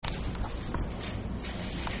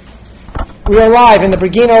We are live in the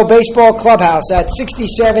Bergino Baseball Clubhouse at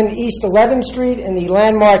 67 East 11th Street in the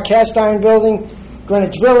landmark Cast Iron Building,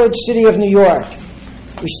 Greenwich Village, City of New York.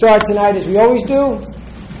 We start tonight as we always do.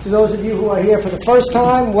 To those of you who are here for the first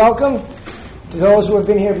time, welcome. To those who have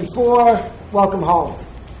been here before, welcome home.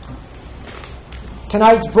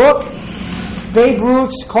 Tonight's book, Babe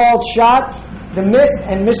Ruth's Called Shot, The Myth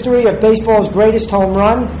and Mystery of Baseball's Greatest Home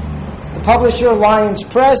Run. The publisher, Lions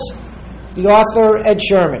Press. The author, Ed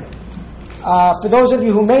Sherman. For those of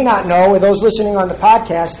you who may not know, or those listening on the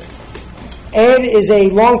podcast, Ed is a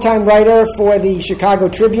longtime writer for the Chicago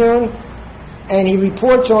Tribune, and he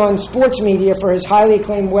reports on sports media for his highly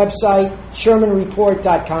acclaimed website,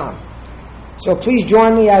 ShermanReport.com. So please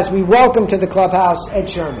join me as we welcome to the clubhouse Ed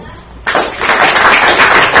Sherman. Thank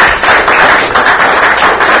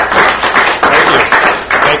you.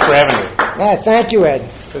 Thanks for having me. Yeah, thank you, Ed.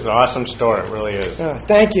 This is an awesome store. It really is.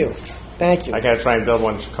 Thank you. Thank you. I got to try and build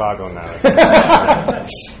one in Chicago now.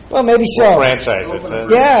 Well, maybe so. We'll franchise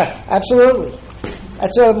it. Yeah, absolutely.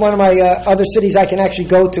 That's one of my other cities I can actually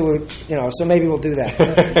go to, so maybe we'll do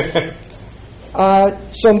that.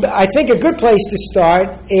 So I think a good place to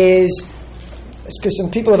start is, because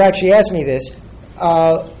some people have actually asked me this,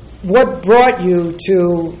 what brought you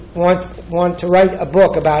to want to write a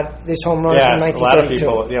book about this home run from 1932? Yeah, a lot of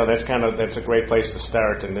people, that's a great place to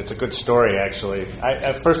start, and it's a good story, actually.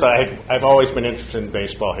 I've always been interested in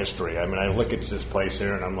baseball history. I mean, I look at this place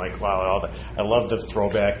here, and I'm like, wow, I love the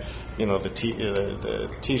throwback, the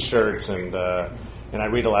T-shirts, and I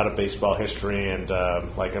read a lot of baseball history, and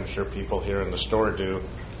like I'm sure people here in the store do,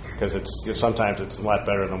 because sometimes it's a lot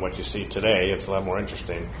better than what you see today. It's a lot more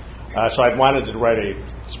interesting. So I wanted to write a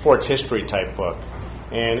sports history type book.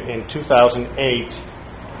 And in 2008,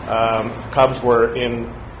 Cubs were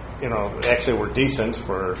were decent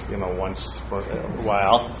for a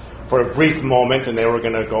while, for a brief moment, and they were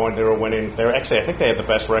going to go and they were winning. I think they had the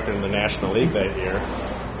best record in the National League that year,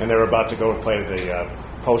 and they were about to go and play the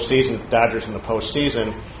postseason, Dodgers in the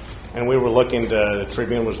postseason. And the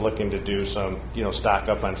Tribune was looking to do some, stock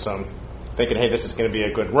up on some, thinking, hey, this is going to be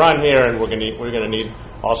a good run here, and we're going to need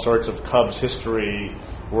all sorts of Cubs history,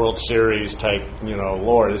 World Series type,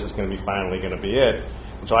 lore. This is going to be finally going to be it.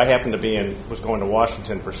 And so I happened to was going to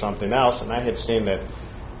Washington for something else, and I had seen that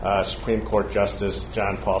Supreme Court Justice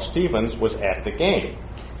John Paul Stevens was at the game.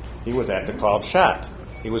 He was at the called shot.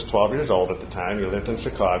 He was 12 years old at the time. He lived in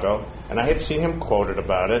Chicago, and I had seen him quoted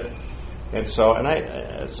about it. And so,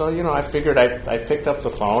 I figured I picked up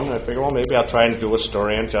the phone, and I figured, well, maybe I'll try and do a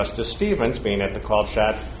story on Justice Stevens being at the called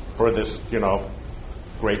shot for this,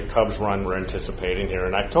 great Cubs run we're anticipating here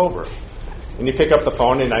in October. And you pick up the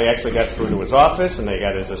phone, and I actually got through to his office, and they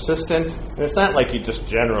got his assistant. And it's not like you just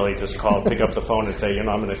generally just pick up the phone and say, I'm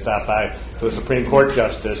going to stop by to a Supreme Court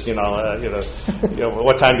justice,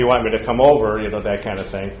 what time do you want me to come over, that kind of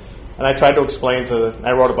thing. And I tried to explain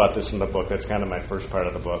I wrote about this in the book. That's kind of my first part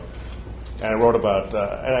of the book. And I wrote about,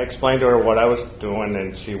 and I explained to her what I was doing,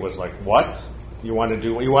 and she was like, "What? You want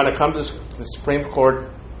to come to the Supreme Court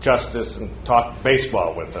justice and talk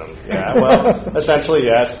baseball with him?" Yeah, well, essentially,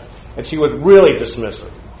 yes. And she was really dismissive.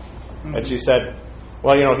 Mm-hmm. And she said,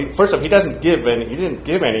 "Well, first off, he didn't give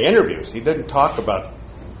any interviews. He didn't talk about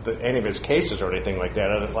any of his cases or anything like that,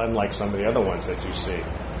 unlike some of the other ones that you see."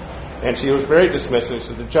 And she was very dismissive. She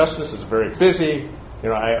said, "The justice is very busy.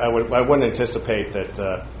 I wouldn't anticipate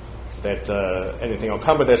that anything will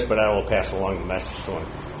come of this, but I will pass along the message to him."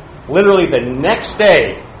 Literally the next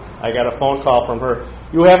day, I got a phone call from her.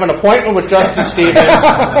 "You have an appointment with Justice Stevens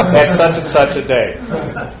at such and such a day."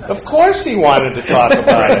 Of course he wanted to talk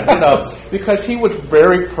about it, because he was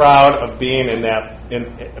very proud of being in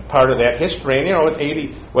part of that history. And, with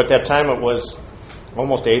 80, at that time it was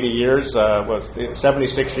almost 80 years,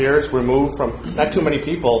 76 years removed from, not too many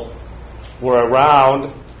people were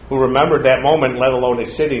around who remembered that moment, let alone a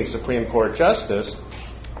sitting Supreme Court justice.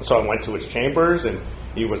 So I went to his chambers, and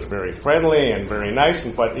he was very friendly and very nice.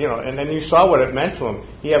 And then you saw what it meant to him.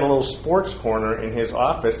 He had a little sports corner in his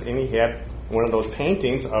office, and he had one of those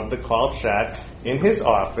paintings of the called shot in his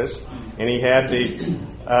office, and he had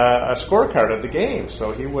a scorecard of the game.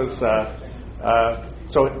 So he was.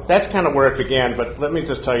 So that's kind of where it began. But let me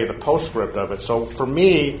just tell you the postscript of it. So for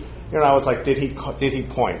me, I was like, did he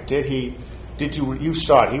point? You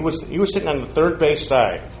saw it. He was sitting on the third base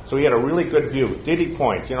side, so he had a really good view. Did he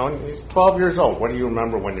point? He's 12 years old. What do you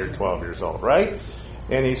remember when you're 12 years old, right?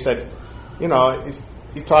 And he said, he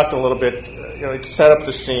talked a little bit, he set up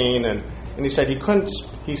the scene, and he said he couldn't.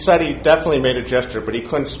 He said he definitely made a gesture, but he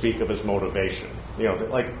couldn't speak of his motivation.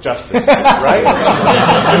 like Justice, right?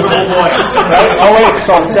 Right? Oh wait,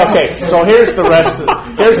 so here's the rest of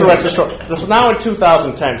the story. So now in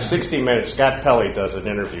 2010, 60 Minutes, Scott Pelley does an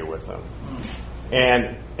interview with him,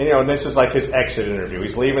 and this is like his exit interview.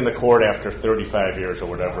 He's leaving the court after 35 years or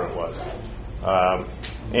whatever it was,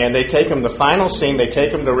 and they take him the final scene. They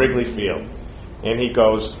take him to Wrigley Field, and he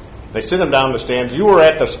goes. They sit him down in the stands. You were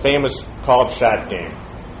at the famous called shot game.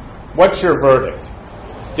 What's your verdict?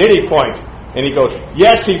 Did he point? And he goes,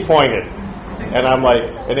 yes, he pointed. And I'm like,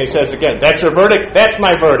 and he says again, that's your verdict? That's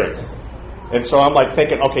my verdict. And so I'm like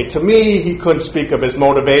thinking, okay, to me, he couldn't speak of his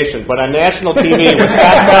motivation. But on national TV with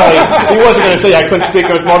Scott Pelley, he wasn't going to say I couldn't speak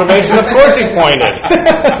of his motivation. Of course he pointed.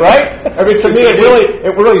 Right? I mean, to me,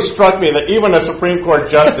 it really struck me that even a Supreme Court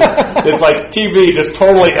justice is like TV just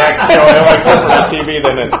totally acts, like different on TV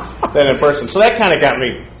than in person. So that kind of got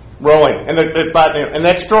me rolling. And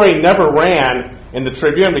that story never ran in the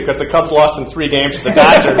Tribune because the Cubs lost in 3 games to the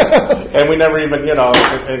Dodgers, and we never even,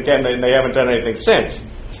 again, they haven't done anything since.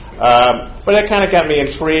 But it kind of got me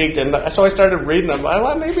intrigued, and so I started reading them.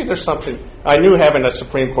 Well, maybe there's something. I knew having a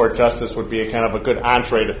Supreme Court justice would be a kind of a good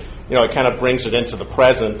entree to, it kind of brings it into the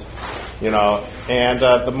present, and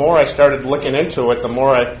the more I started looking into it, the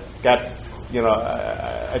more I got,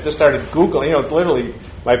 I just started Googling, literally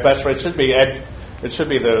my best friend should be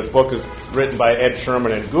the book is written by Ed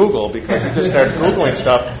Sherman and Google, because you just start Googling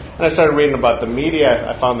stuff. And I started reading about the media.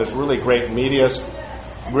 I found this really great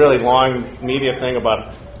really long media thing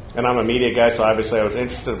about, and I'm a media guy, so obviously I was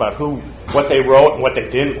interested about what they wrote and what they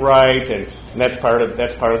didn't write, and that's part of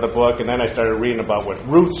the book. And then I started reading about what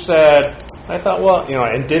Ruth said. And I thought, well,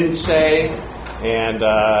 and didn't say. And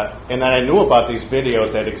then I knew about these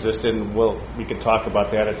videos that existed, and we could talk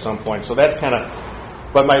about that at some point. So that's kind of.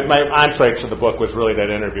 But my entree to the book was really that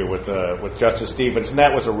interview with Justice Stevens, and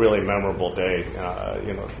that was a really memorable day,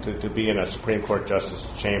 to be in a Supreme Court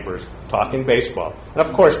justice's chambers talking baseball. And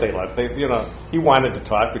of course they loved. He wanted to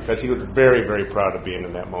talk because he was very, very proud of being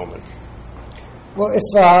in that moment. Well, if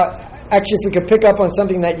we could pick up on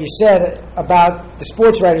something that you said about the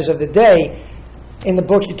sports writers of the day. In the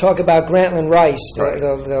book, you talk about Grantland Rice, right.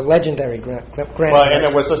 the legendary Grantland Rice. And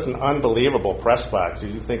it was just an unbelievable press box.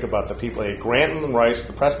 If you think about the people, Grantland Rice,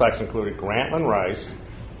 the press box included Grantland Rice,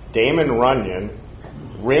 Damon Runyon,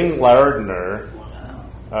 Ring Lardner,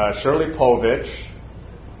 Shirley Povich,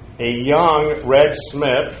 a young Red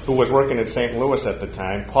Smith, who was working in St. Louis at the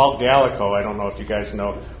time, Paul Gallico, I don't know if you guys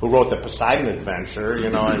know, who wrote the Poseidon Adventure,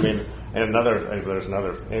 and there's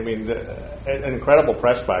another. An incredible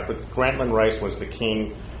press box. But Grantland Rice was the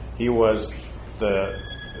king. He was the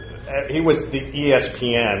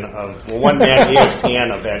ESPN one-man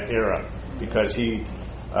ESPN of that era, because he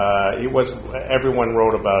was. Everyone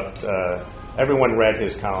wrote about. Everyone read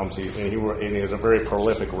his columns. He was a very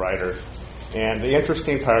prolific writer. And the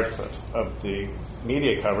interesting parts of the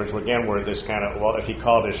media coverage, again, were this kind of, if he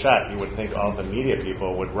called his shot, you would think all the media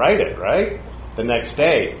people would write it, right? The next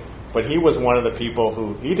day. But he was one of the people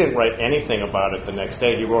who, he didn't write anything about it the next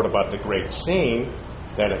day. He wrote about the great scene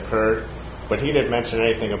that occurred, but he didn't mention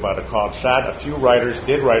anything about a called shot. A few writers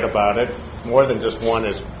did write about it, more than just one,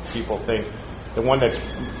 as people think. The one that's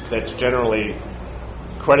generally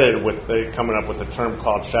credited with coming up with the term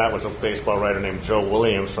called shot was a baseball writer named Joe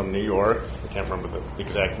Williams from New York. I can't remember the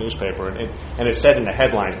exact newspaper. And it said in the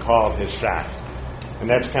headline, called his shot. And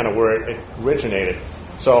that's kind of where it originated.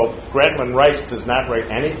 So Grantland Rice does not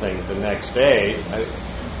write anything the next day,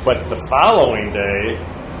 but the following day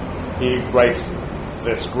he writes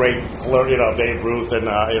this great flirt, Babe Ruth, and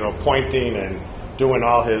pointing and doing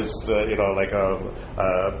all his, like a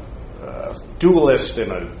duelist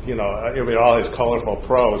and all his colorful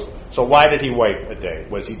prose. So why did he wait a day?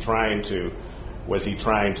 Was he trying to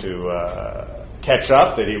catch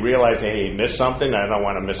up? Did he realize, hey, he missed something? I don't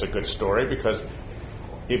want to miss a good story because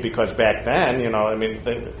back then,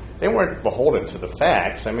 they weren't beholden to the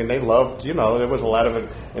facts. They loved, there was a lot of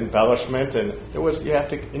embellishment, and it was you have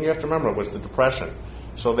to remember, it was the Depression,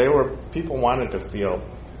 so people wanted to feel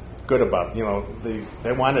good about,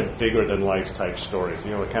 they wanted bigger than life type stories,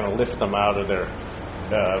 to kind of lift them out of their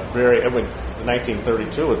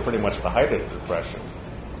 1932 was pretty much the height of the Depression,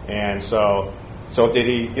 and so did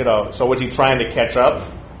he, so was he trying to catch up,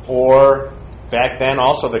 or back then,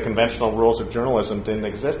 also, the conventional rules of journalism didn't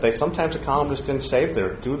exist. Sometimes the columnists didn't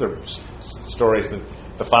do their stories the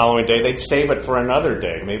following day. They'd save it for another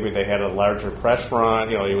day. Maybe they had a larger press run.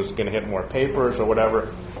 He was going to hit more papers or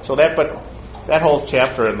whatever. So that whole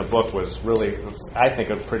chapter in the book was really, I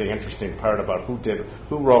think, a pretty interesting part about who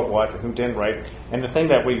wrote what, who didn't write. And the thing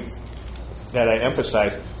that I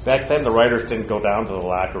emphasized, back then the writers didn't go down to the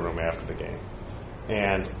locker room after the game.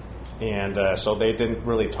 And And so they didn't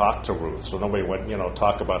really talk to Ruth, so nobody would,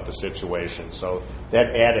 talk about the situation. So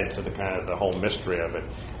that added to the kind of the whole mystery of it.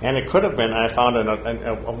 And it could have been, I found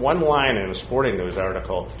a one line in a Sporting News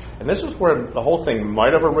article, and this is where the whole thing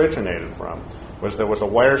might have originated from, was there was a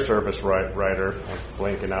wire service writer, I'm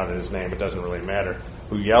blanking out on his name, it doesn't really matter,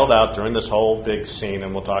 who yelled out during this whole big scene,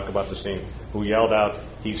 and we'll talk about the scene, who yelled out,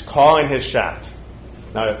 "He's calling his shot."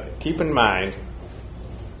 Now, keep in mind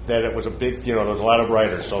that it was a big, there was a lot of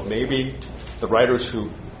writers, so maybe the writers who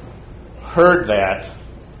heard that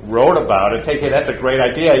wrote about it. Hey, that's a great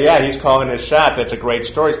idea. Yeah, he's calling his shot. That's a great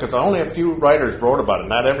story, because only a few writers wrote about it.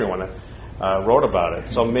 Not everyone wrote about it.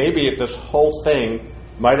 So maybe this whole thing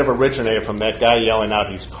might have originated from that guy yelling out,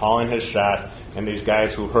 "He's calling his shot," and these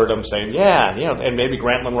guys who heard him saying, "Yeah," and maybe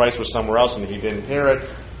Grantland Rice was somewhere else and he didn't hear it,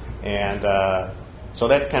 and so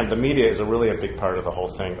that's kind of, the media is really a big part of the whole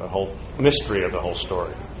thing, the whole mystery of the whole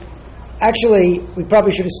story. Actually, we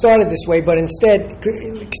probably should have started this way, but instead,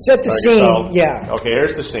 set the scene. So, yeah. Okay,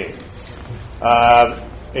 here's the scene.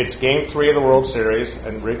 It's Game 3 of the World Series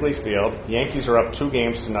in Wrigley Field. The Yankees are up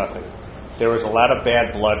 2-0. There was a lot of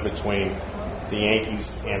bad blood between the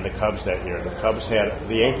Yankees and the Cubs that year.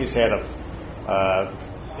 The Yankees had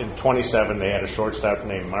in 27, they had a shortstop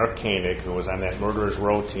named Mark Koenig, who was on that Murderers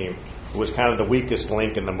Row team, who was kind of the weakest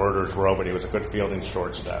link in the Murderers Row, but he was a good fielding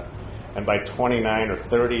shortstop. And by 29 or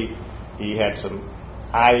 30, he had some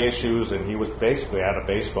eye issues, and he was basically out of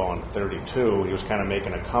baseball in 32. He was kind of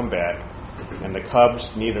making a comeback, and the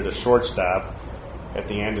Cubs needed a shortstop at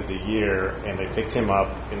the end of the year, and they picked him up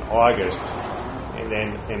in August.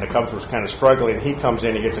 And the Cubs was kind of struggling. He comes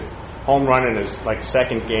in, he gets a home run in his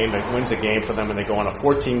second game that wins a game for them, and they go on a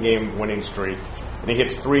 14-game winning streak. And he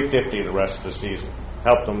hits .350 the rest of the season,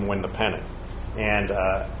 helped them win the pennant. And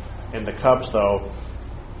the Cubs, though,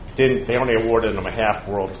 they only awarded him a half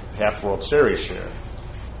World Series share,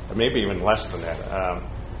 or maybe even less than that.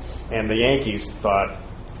 And the Yankees thought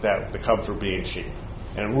that the Cubs were being cheap,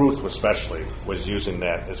 and Ruth especially was using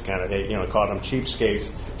that as kind of, called them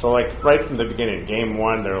cheapskates. So right from the beginning, Game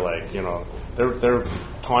 1, they're they're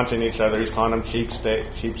taunting each other. He's calling them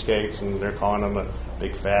cheapskates, and they're calling him a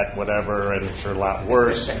big fat whatever, and sure a lot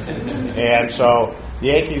worse. And so the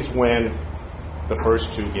Yankees win the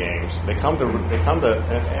first 2 games. They come to,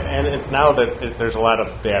 and now that there's a lot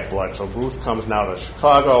of bad blood, so Ruth comes now to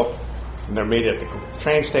Chicago, and they're meeting at the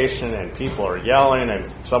train station, and people are yelling,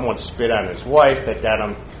 and someone spit on his wife that got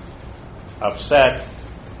him upset.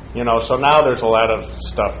 So now there's a lot of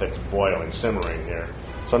stuff that's boiling, simmering here.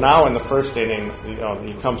 So now in the first inning,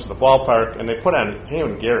 he comes to the ballpark, and he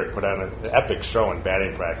and Garrett put on an epic show in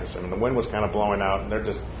batting practice. I mean, the wind was kind of blowing out, and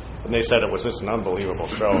and they said it was just an unbelievable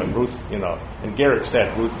show. And Ruth, and Garrett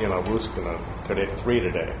said, Ruth could hit 3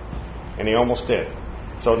 today, and he almost did.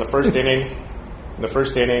 So in the first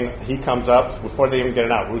inning, he comes up before they even get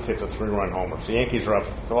it out. Ruth hits a 3-run homer. So the Yankees are up.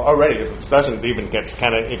 So already, it doesn't even get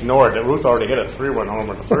kind of ignored that Ruth already hit a 3-run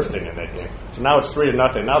homer in the first inning of that game. So now it's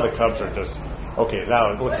 3-0. Now the Cubs are just, okay,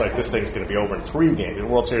 now it looks like this thing's going to be over in 3 games. The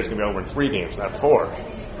World Series is going to be over in 3 games, not 4.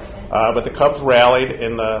 But the Cubs rallied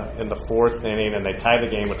in the 4th inning, and they tie the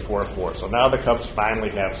game at 4-4. So now the Cubs finally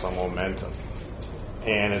have some momentum,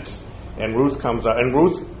 and Ruth comes up, and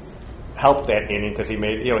Ruth helped that inning because he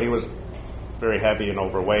was very heavy and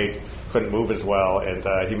overweight, couldn't move as well,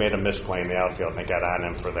 and he made a misplay in the outfield, and they got on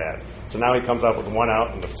him for that. So now he comes up with 1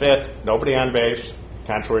 out in the 5th, nobody on base,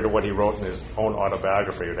 contrary to what he wrote in his own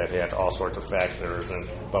autobiography that had all sorts of facts there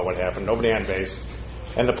about what happened. Nobody on base,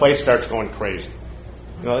 and the place starts going crazy.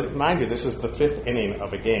 Mind you, this is the 5th inning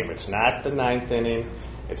of a game. It's not the 9th inning.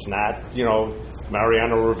 It's not,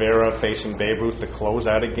 Mariano Rivera facing Babe Ruth to close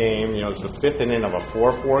out a game. It's the 5th inning of a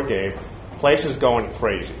 4-4 game. Place is going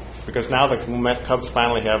crazy because now the Cubs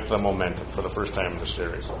finally have the momentum for the first time in the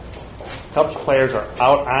series. Cubs players are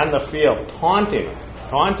out on the field taunting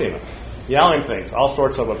them, yelling things, all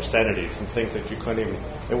sorts of obscenities and things that you couldn't even.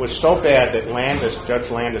 It was so bad that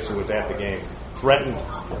Judge Landis, who was at the game, threatened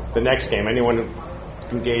the next game. Anyone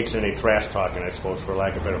who engaged in any trash talking, I suppose, for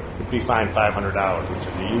lack of a better, would be fined $500, which is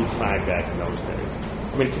a huge fine back in those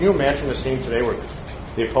days. I mean, can you imagine the scene today where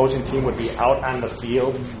the opposing team would be out on the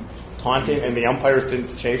field taunting and the umpires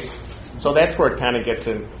didn't chase? So that's where it kind of gets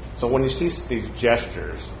in. So when you see these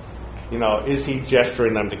gestures, is he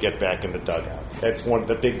gesturing them to get back in the dugout? That's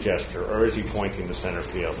the big gesture, or is he pointing to center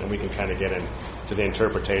field? And we can kind of get into the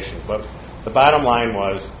interpretations. But the bottom line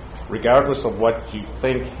was, regardless of what you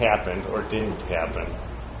think happened or didn't happen,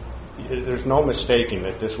 there's no mistaking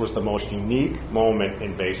that this was the most unique moment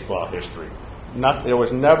in baseball history. There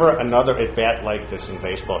was never another at-bat like this in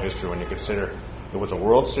baseball history when you consider it was a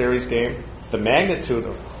World Series game, the magnitude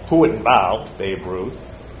of who it involved, Babe Ruth,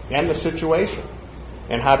 and the situation.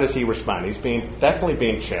 And how does he respond? He's definitely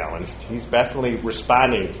being challenged. He's definitely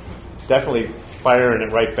responding, definitely firing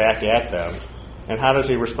it right back at them. And how does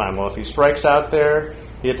he respond? Well, if he strikes out there,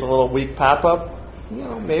 he hits a little weak pop-up,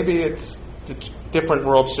 maybe it's a different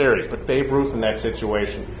World Series. But Babe Ruth in that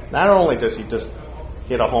situation, not only does he just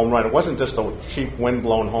hit a home run, it wasn't just a cheap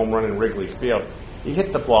wind-blown home run in Wrigley Field. He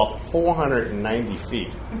hit the ball 490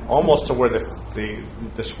 feet, almost to where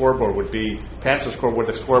the scoreboard would be, past the scoreboard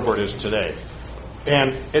where the scoreboard is today.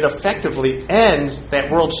 And it effectively ends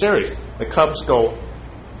that World Series. The Cubs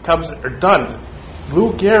are done.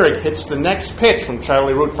 Lou Gehrig hits the next pitch from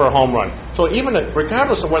Charlie Root for a home run. So even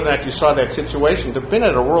regardless of whether or not you saw that situation,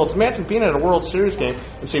 imagine being at a World Series game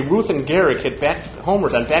and see Ruth and Gehrig hit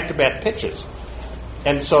homers on back-to-back pitches.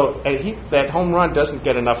 And so that home run doesn't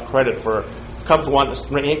get enough credit for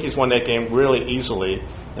the Yankees won that game really easily,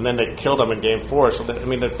 and then they killed them in Game 4. So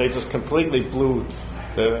they just completely blew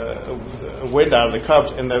the wind out of the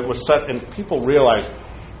Cubs, and people realized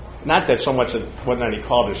not that so much whether or not he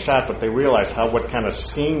called his shot, but they realized what kind of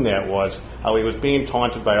scene that was, how he was being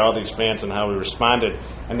taunted by all these fans, and how he responded.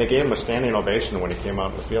 And they gave him a standing ovation when he came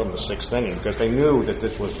out in the field in the sixth inning because they knew that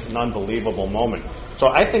this was an unbelievable moment. So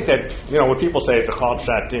I think that when people say the called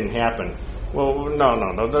shot didn't happen. Well,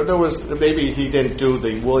 no. There was maybe he didn't do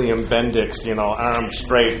the William Bendix, arm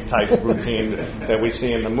straight type routine that we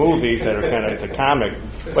see in the movies that are kind of the comic,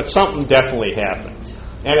 but something definitely happened.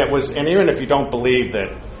 And even if you don't believe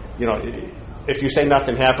that, if you say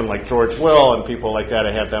nothing happened like George Will and people like that,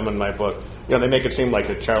 I have them in my book. They make it seem like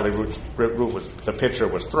that Charlie Root the pitcher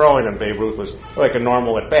was throwing and Babe Ruth was like a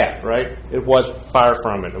normal at bat, right? It was far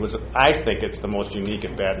from it. I think it's the most unique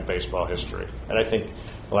at bat in baseball history, and I think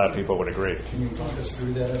a lot of people would agree. Can you talk us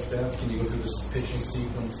through that at bat? Can you go through this pitching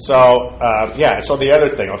sequence? So, So the other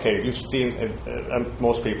thing, you've seen,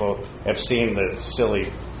 most people have seen the silly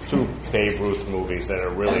 2 Babe Ruth movies that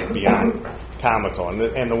are really beyond comical,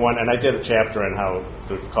 and I did a chapter on how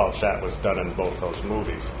the called shot was done in both those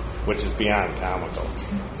movies, which is beyond comical.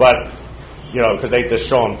 But because they just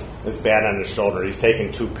show him his bat on his shoulder, he's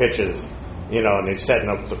taking 2 pitches, and he's setting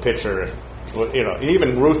up the pitcher.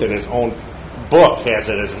 Even Ruth in his own book has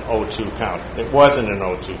it as an 0-2 count. It wasn't an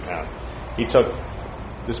 0-2 count. He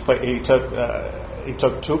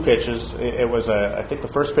took 2 pitches. It was I think the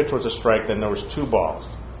first pitch was a strike. Then there was 2 balls,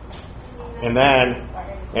 and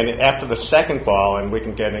after the second ball, and we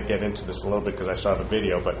can get into this a little bit because I saw the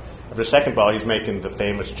video. But after the second ball, he's making the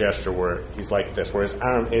famous gesture where he's like this, where his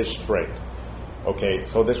arm is straight. Okay,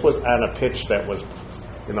 so this was on a pitch that was,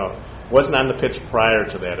 wasn't on the pitch prior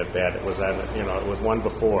to that at bat. It was on, it was one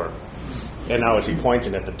before. And now, is he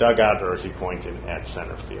pointing at the dugout or is he pointing at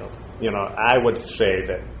center field? I would say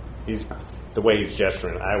that the way he's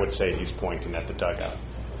gesturing, I would say he's pointing at the dugout.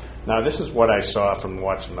 Now, this is what I saw from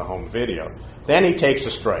watching the home video. Then he takes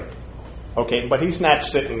a strike. Okay, but he's not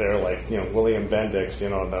sitting there like, William Bendix,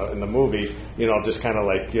 in the movie, just kind of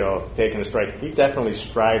like, taking a strike. He definitely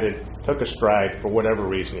took a stride for whatever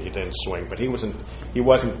reason he didn't swing. But he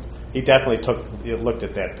definitely looked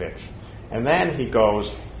at that pitch. And then he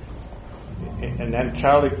goes, and then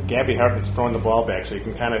Gabby Hartnett's throwing the ball back, so you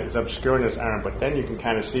can it's obscuring his arm, but then you can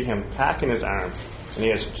kind of see him cocking his arm, and he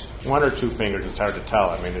has 1 or 2 fingers. It's hard to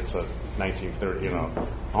tell. It's a 1930,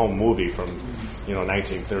 home movie from,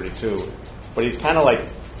 1932. But he's kind of like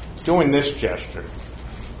doing this gesture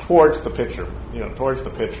towards the pitcher,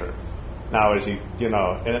 Now, is he,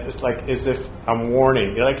 and it's like as if I'm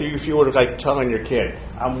warning, like if you were like telling your kid,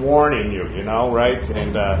 I'm warning you, right?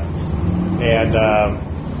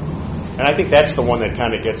 And I think that's the one that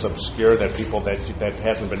kind of gets obscure, that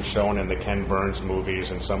hasn't been shown in the Ken Burns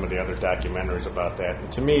movies and some of the other documentaries about that.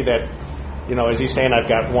 And to me, that, is he saying I've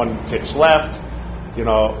got 1 pitch left,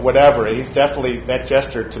 whatever. He's definitely, that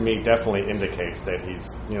gesture to me definitely indicates that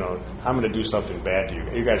he's, I'm going to do something bad to you.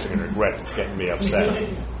 You guys are going to regret getting me upset,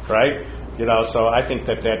 right? So I think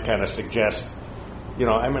that kind of suggests,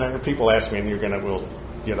 people ask me, and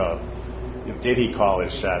did he call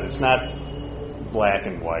his shot? It's not black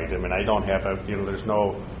and white. I don't have there's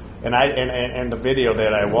no, and the video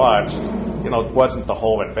that I watched, wasn't the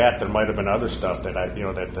whole at bat. There might have been other stuff that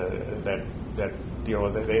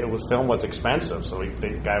film was expensive, so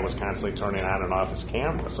the guy was constantly turning on and off his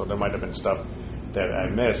camera. So there might have been stuff that I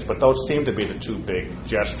missed, but those seem to be the 2 big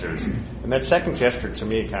gestures. And that second gesture to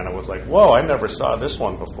me kind of was like, whoa, I never saw this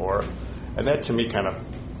one before, and that to me kind of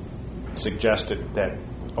suggested that,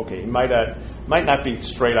 okay, he might not be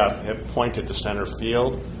straight up have pointed to center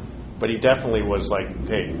field, but he definitely was like,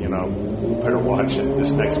 hey, better watch it.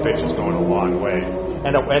 This next pitch is going a long way.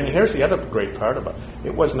 And here's the other great part about it.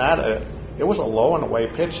 It was a low and away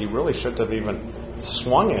pitch. He really shouldn't have even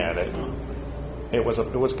swung at it. It was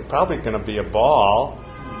probably going to be a ball,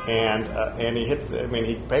 and he hit. I mean,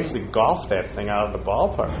 he basically golfed that thing out of the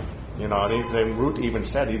ballpark. You know, and Ruth even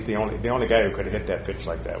said he's the only guy who could have hit that pitch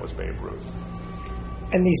like that was Babe Ruth.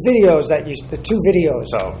 And these videos the 2 videos.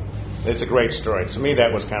 So it's a great story. To me,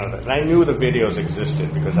 that was kind of. And I knew the videos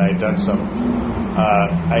existed because I had done some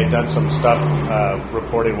stuff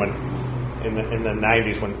reporting when in the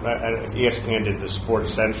 90s when ESPN did the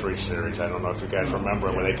Sports Century series. I don't know if you guys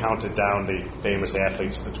remember, where they counted down the famous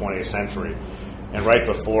athletes of the 20th century, and right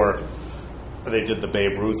before they did the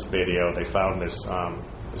Babe Ruth video, they found this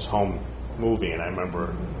home movie, and I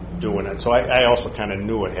remember doing it. So I also kind of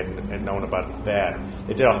knew it, had known about that.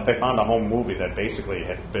 They found a home movie that basically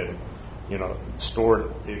had been,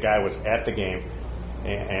 stored. The guy was at the game,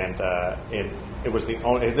 and it was the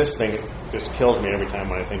only. This thing just kills me every time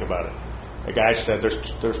when I think about it. A guy said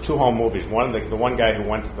there's 2 home movies. One, the one guy who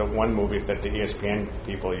went to the one movie that the ESPN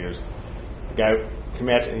people used. The guy,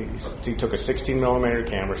 he took a 16 millimeter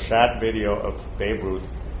camera, shot video of Babe Ruth,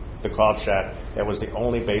 the called shot. That was the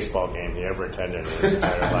only baseball game he ever attended in his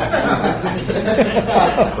entire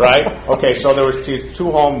life. Right? Okay, so there was these 2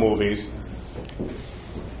 home movies,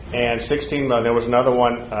 and 16. There was another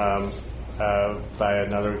one by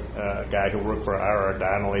another guy who worked for R.R.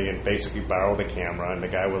 Donnelly and basically borrowed a camera, and the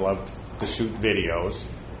guy would love to shoot videos,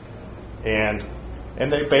 and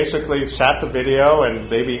they basically shot the video and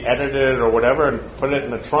maybe edited it or whatever and put it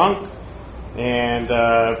in the trunk and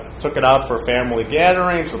took it out for family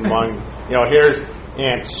gatherings among, here's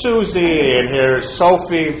Aunt Susie and here's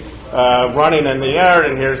Sophie running in the yard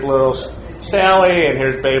and here's little Sally and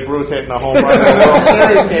here's Babe Ruth hitting a home run in the World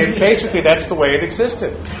Series game. Basically, that's the way it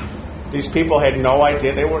existed. These people had no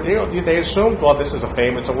idea. They assumed, well, this is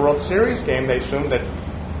it's a World Series game. They assumed that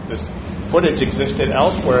this footage existed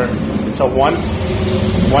elsewhere. And so one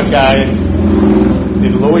guy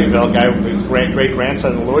in Louisville, his great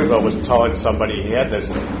grandson in Louisville, was telling somebody he had this.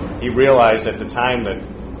 And he realized at the time that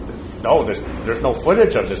there's no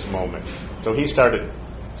footage of this moment. So he started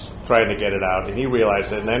trying to get it out, and he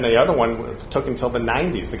realized it. And then the other one took until the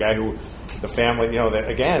 90s. The guy the family,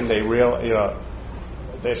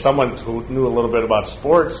 someone who knew a little bit about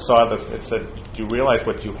sports saw it said, "Do you realize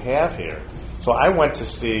what you have here?" So I went to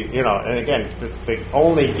see, and again, the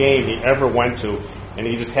only game he ever went to, and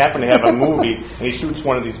he just happened to have a movie, and he shoots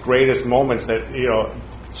one of these greatest moments that,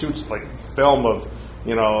 shoots like film of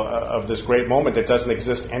this great moment that doesn't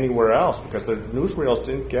exist anywhere else because the newsreels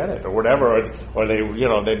didn't get it or whatever, or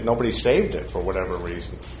nobody saved it for whatever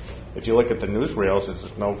reason. If you look at the newsreels,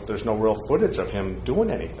 there's no real footage of him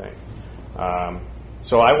doing anything.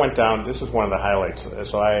 So I went down. This is one of the highlights.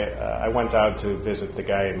 So I went down to visit the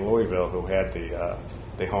guy in Louisville who had the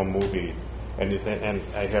home movie, and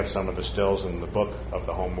I have some of the stills in the book of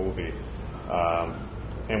the home movie.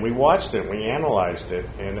 And we watched it. We analyzed it,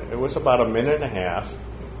 and it was about a minute and a half.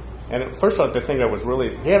 And first of all, the thing that was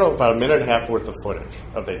he had about a minute and a half worth of footage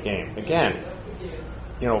of the game. Again,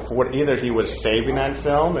 for what either he was saving on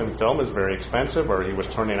film, and film is very expensive, or he was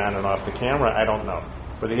turning on and off the camera. I don't know.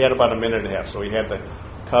 But he had about a minute and a half. So he had the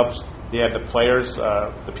Cubs, he had the players,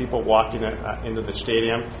 the people walking into the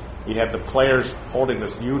stadium. He had the players holding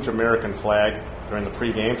this huge American flag during the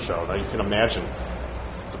pregame show. Now you can imagine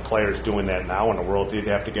the players doing that now in the world. You'd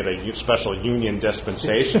have to get a special union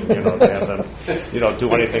dispensation, to have them,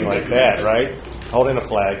 do anything like that, right? Holding a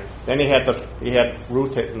flag. Then he had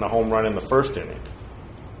Ruth hitting the home run in the first inning,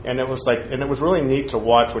 and it was really neat to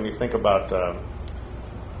watch when you think about.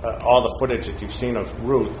 All the footage that you've seen of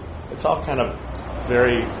Ruth, it's all kind of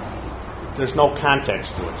there's no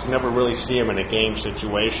context to it. You never really see him in a game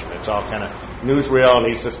situation. It's all kind of newsreel, and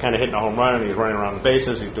he's just kind of hitting a home run, and he's running around the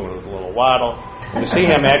bases, he's doing a little waddle. And to see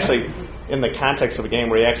him actually in the context of a game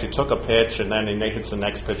where he actually took a pitch, and then he hits the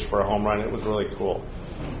next pitch for a home run, it was really cool.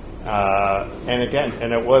 And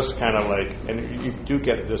it was kind of like, and you do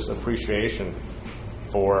get this appreciation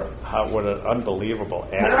for what an unbelievable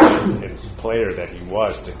athlete and player that he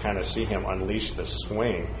was, to kind of see him unleash the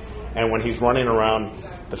swing. And when he's running around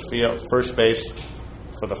the field, first base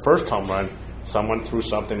for the first home run, someone threw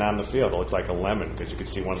something on the field. It looked like a lemon because you could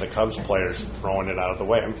see one of the Cubs players throwing it out of the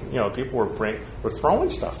way. People were throwing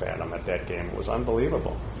stuff at him at that game. It was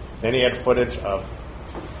unbelievable. Then he had footage of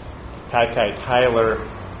Kai Tyler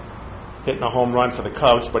hitting a home run for the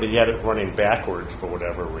Cubs, but he had it running backwards for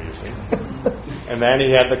whatever reason. And then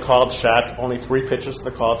he had the called shot, only 3 pitches to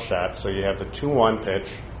the called shot. So you have the 2-1 pitch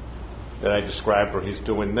that I described where he's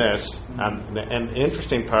doing this. And the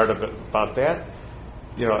interesting part about that,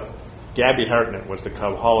 Gabby Hartnett was the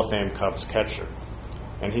Hall of Fame Cubs catcher.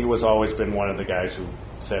 And he was always been one of the guys who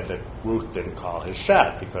said that Ruth didn't call his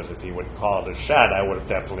shot, because if he would call his shot, I would have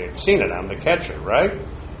definitely seen it. I'm the catcher, right?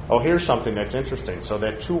 Oh, here's something that's interesting. So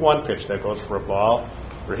that 2-1 pitch that goes for a ball,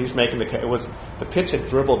 where he's making the pitch had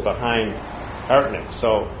dribbled behind Hartnett.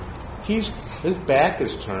 So his back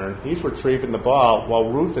is turned. He's retrieving the ball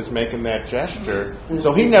while Ruth is making that gesture.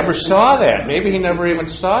 So he never saw that. Maybe he never even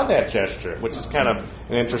saw that gesture, which is kind of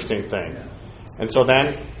an interesting thing. And so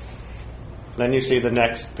then you see the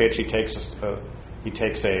next pitch. This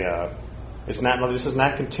is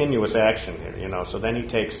not continuous action here, So then you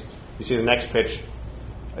see the next pitch.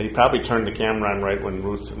 He probably turned the camera on right when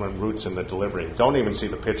Ruth's in the delivery. You don't even see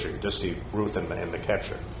the pitcher. You just see Ruth and the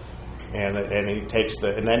catcher. And he takes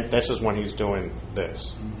and then this is when he's doing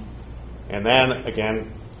this. And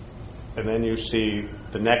then you see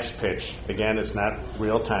the next pitch. Again, it's not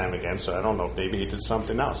real time again, so I don't know if maybe he did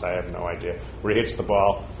something else. I have no idea. Where he hits the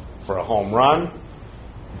ball for a home run,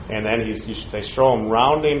 and then they show him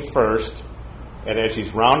rounding first, and as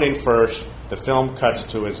he's rounding first, the film cuts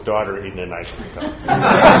to his daughter eating an ice cream cone.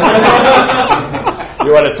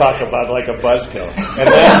 You want to talk about like a buzzkill.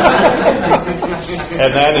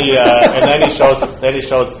 And then he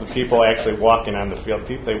shows the people actually walking on the field.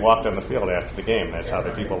 They walked on the field after the game. That's how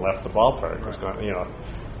the people left the ballpark.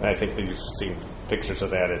 And I think that you've seen pictures of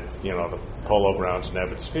that at the Polo Grounds in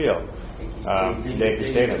Ebbets Field.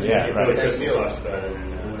 Yankee Stadium, yeah, right.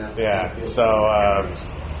 Yeah.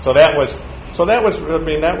 So that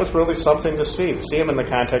was really something to see him in the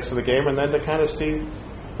context of the game, and then to kind of see,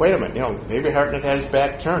 wait a minute, maybe Hartnett had his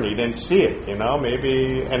back turned, he didn't see it,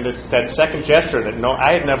 maybe, and that second gesture that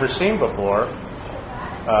I had never seen before,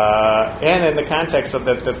 and in the context of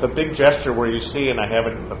the big gesture where you see, and I have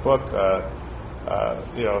it in the book,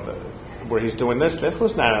 where he's doing this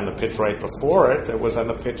was not on the pitch right before it. It was on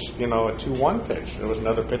the pitch, a 2-1 pitch. There was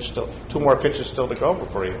another pitch still, 2 more pitches still to go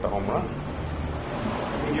before he hit the home run.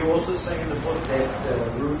 Did you also say in the book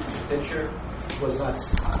that Ruth, the pitcher, was not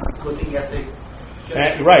looking at the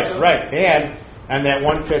gesture? Right. And that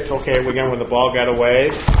one pitch, again, when the ball got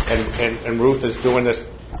away, and Ruth is doing this,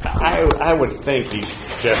 I would think he's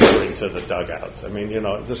gesturing to the dugout. I mean,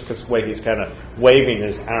 just because the way he's kind of waving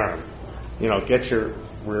his arm. Get your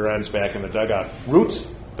rear ends back in the dugout. Ruth,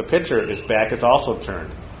 the pitcher, is back. It's also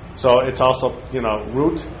turned. So it's also,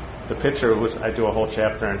 Ruth, the pitcher, I do a whole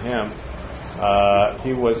chapter on him.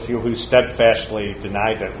 He steadfastly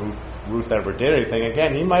denied that Ruth ever did anything.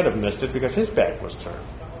 Again, he might have missed it because his back was turned.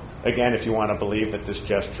 Again, if you want to believe that this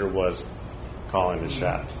gesture was calling the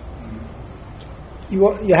shot.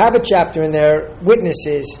 You have a chapter in there,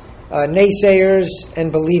 witnesses, naysayers,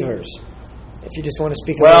 and believers. If you just want to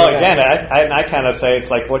speak a little bit. Well, again, I kind of say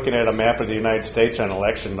it's like looking at a map of the United States on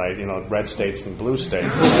election night, red states and blue states.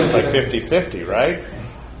 It's like 50-50, right?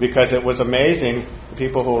 Because it was amazing. The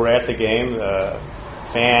people who were at the game,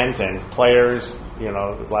 fans and players, a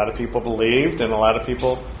lot of people believed, and a lot of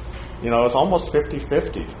people, it was almost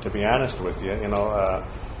 50-50, to be honest with you.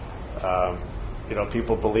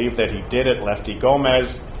 People believed that he did it. Lefty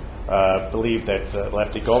Gomez believed that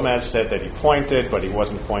Lefty Gomez said that he pointed, but he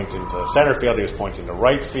wasn't pointing to center field. He was pointing to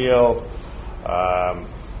right field.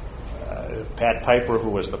 Pat Piper, who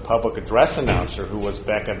was the public address announcer, who was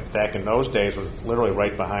back in those days, was literally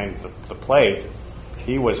right behind the plate.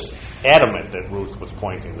 He was adamant that Ruth was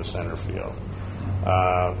pointing to center field.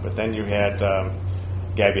 But then you had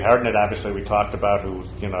Gabby Hartnett, obviously we talked about, who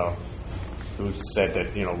said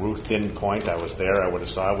that Ruth didn't point. I was there. I would have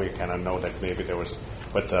saw. We kind of know that maybe there was.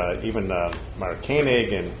 But even Mark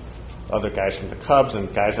Koenig and other guys from the Cubs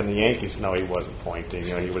and guys on the Yankees, no, he wasn't pointing.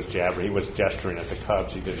 He was jabbering. He was gesturing at the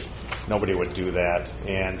Cubs. He didn't. Nobody would do that.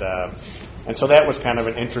 And so that was kind of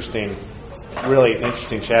an really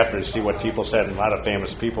interesting chapter to see what people said. And a lot of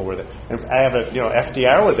famous people were there. And I have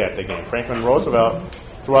FDR was at the game. Franklin Roosevelt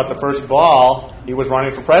threw out the first ball. He was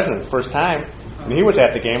running for president the first time, and he was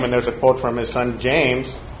at the game. And there's a quote from his son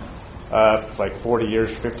James, like 50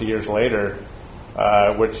 years later.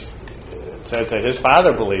 Which says that his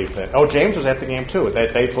father believed that. Oh, James was at the game too.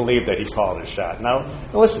 That they believed that he called his shot. Now,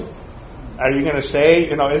 listen, are you going to say,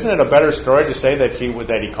 isn't it a better story to say that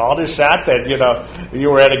he called his shot? That you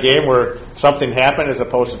were at a game where something happened, as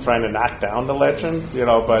opposed to trying to knock down the legend.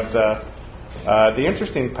 But the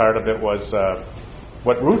interesting part of it was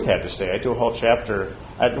what Ruth had to say. I do a whole chapter.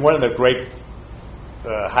 One of the great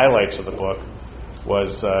highlights of the book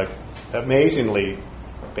was amazingly.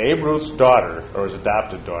 Babe Ruth's daughter, or his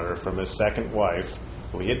adopted daughter, from his second wife,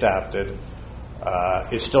 who he adopted,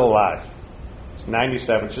 is still alive. She's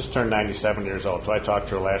 97, just turned 97 years old. So I talked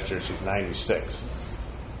to her last year. She's 96.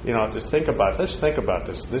 just think about this. Think about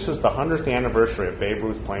this. This is the 100th anniversary of Babe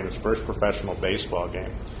Ruth playing his first professional baseball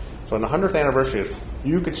game. So on the 100th anniversary,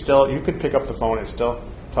 you could pick up the phone and still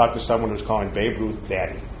talk to someone who's calling Babe Ruth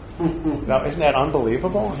Daddy. Now, isn't that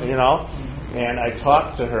unbelievable? And I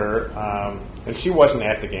talked to her, and she wasn't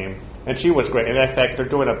at the game, and she was great. And in fact, they're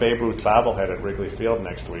doing a Babe Ruth bobblehead at Wrigley Field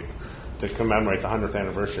next week to commemorate the 100th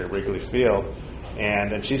anniversary of Wrigley Field,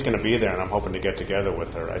 and she's going to be there, and I'm hoping to get together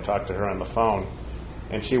with her. I talked to her on the phone,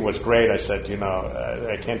 and she was great. I said,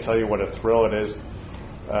 I can't tell you what a thrill it is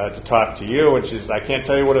to talk to you, and she says, I can't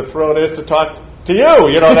tell you what a thrill it is to talk to you.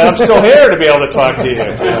 That I'm still here to be able to talk to you.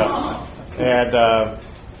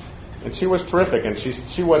 And she was terrific, and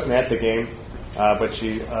she wasn't at the game, but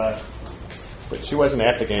she wasn't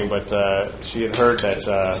at the game, but she had heard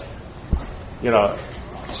that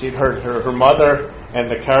she'd heard her mother and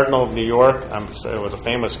the Cardinal of New York. It was a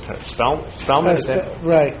famous Spellman, is that?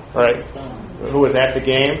 Right. Who was at the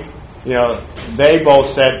game. They both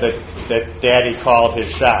said that Daddy called his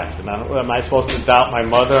shot. Am I supposed to doubt my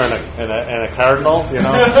mother and a Cardinal?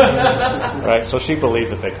 Right. So she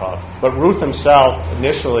believed that they called. But Ruth himself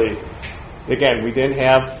initially, again, we didn't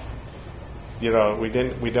have. There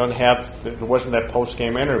wasn't that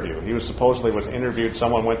post-game interview. He supposedly was interviewed.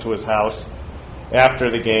 Someone went to his house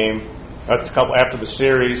after the game, after the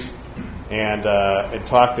series, and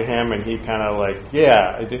talked to him, and he kind of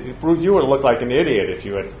Ruth, you would look like an idiot if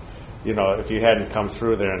you had, if you hadn't come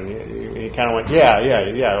through there. And he kind of went, yeah,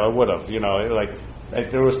 I would have,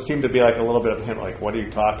 there seemed to be like a little bit of him, like, what are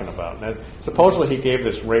you talking about? And supposedly he gave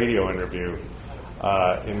this radio interview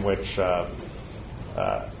in which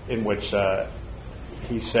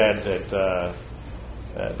he said that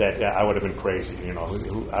I would have been crazy.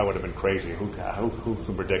 I would have been crazy. Who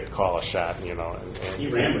could predict call a shot? And he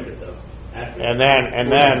ran with it though. And then,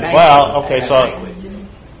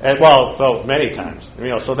 many times.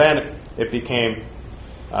 So then it became.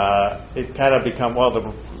 It kind of become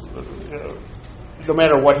no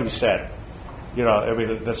matter what he said.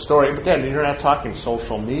 The story, again, you're not talking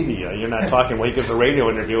social media. You're not talking, he gives a radio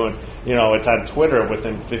interview and, it's on Twitter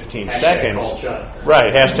within 15 seconds. Call shot.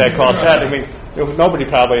 Right, hashtag call shot. Nobody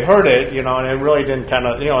probably heard it, and it really didn't kind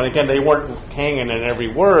of, and again, they weren't hanging in every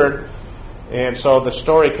word. And so the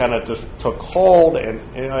story kind of just took hold, and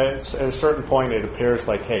at a certain point it appears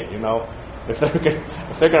like, hey, if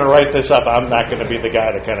they're going to write this up, I'm not going to be the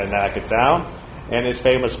guy to kind of knock it down. And his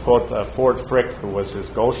famous quote, Ford Frick, who was his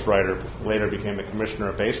ghostwriter, later became the commissioner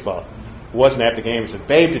of baseball, wasn't at the game. He said,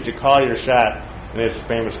 Babe, did you call your shot? And his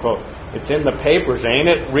famous quote, it's in the papers, ain't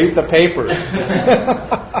it? Read the papers.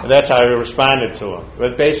 And that's how he responded to him.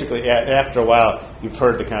 But basically, after a while, you've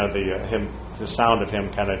heard the kind of the sound of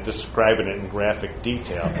him kind of describing it in graphic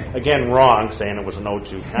detail. Again, wrong, saying it was an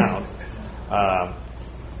 0-2 count.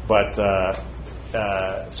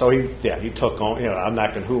 So he took on, I'm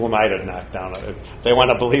not going to, who am I to knock down? If they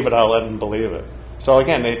want to believe it, I'll let them believe it. So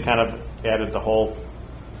again, they kind of added the whole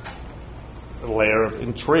layer of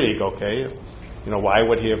intrigue, okay? Why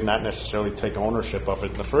would he have not necessarily taken ownership of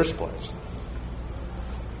it in the first place?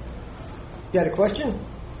 You had a question?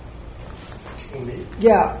 Me?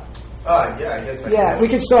 Yeah. I guess. We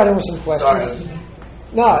could start in with some questions. Sorry.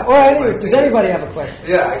 No, does anybody have a question?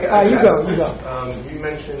 Yeah, you go. You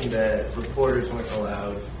mentioned that reporters weren't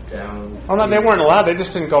allowed down. Oh, no, they weren't allowed. They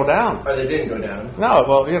just didn't go down. Oh, they didn't go down? No,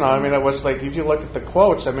 well, it was like, if you look at the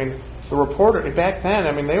quotes, the reporter, back then,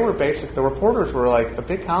 the reporters were like, the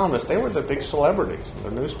big columnists, they were the big celebrities in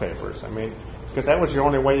the newspapers. Because that was the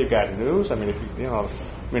only way you got news.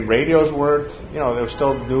 Radios weren't, there was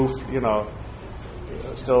still new,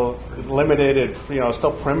 still limited and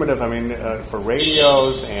still primitive. For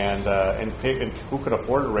radios and who could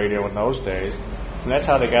afford a radio in those days, and that's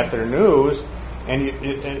how they got their news. And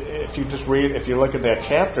if you look at that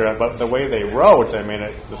chapter about the way they wrote,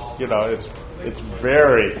 it's just it's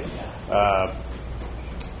very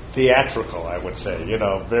theatrical, I would say.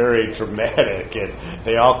 Very dramatic, and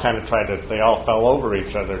they all fell over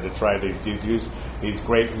each other to try to use these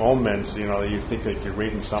great moments. You think that you're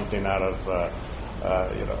reading something out of.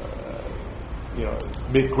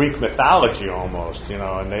 Greek mythology almost,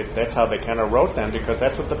 and that's how they kind of wrote them, because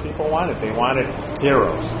that's what the people wanted. They wanted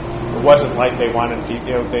heroes. It wasn't like they wanted,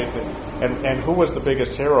 and who was the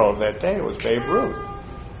biggest hero of that day? It was Babe Ruth,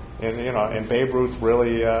 and Babe Ruth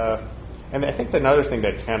really. And I think another thing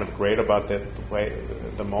that's kind of great about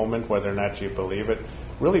the moment, whether or not you believe it,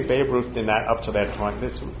 really Babe Ruth did not, up to that point.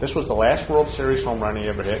 This was the last World Series home run he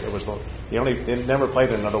ever hit. He never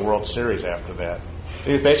played another World Series after that.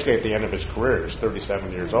 He was basically at the end of his career. He was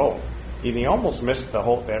 37 years old. He almost missed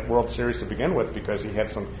that World Series to begin with because he had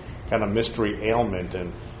some kind of mystery ailment,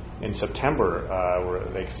 and in September, where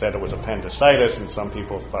they said it was appendicitis, and some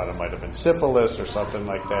people thought it might have been syphilis or something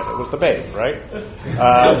like that. It was the babe, right?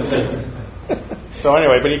 So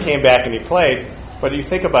anyway, but he came back and he played. But you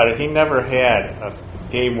think about it, he never had a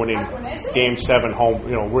game-winning Game 7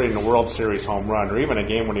 winning the World Series home run, or even a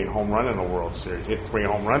game-winning home run in a World Series. He hit 3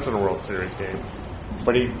 home runs in a World Series game.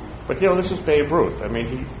 But this is Babe Ruth. I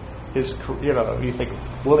mean, you think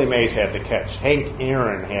Willie Mays had the catch. Hank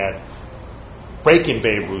Aaron had breaking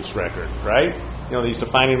Babe Ruth's record, right? These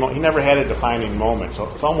defining he never had a defining moment. So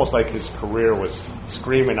it's almost like his career was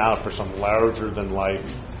screaming out for some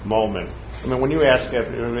larger-than-life moment. I mean, when you ask,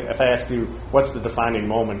 if I ask you what's the defining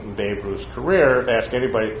moment in Babe Ruth's career, if I ask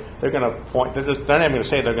anybody, they're going to point. They're not even going to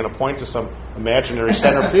say. They're going to point to some imaginary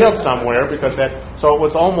center field somewhere because So it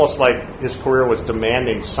was almost like his career was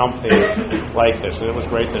demanding something like this, and it was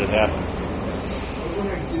great that it happened. I was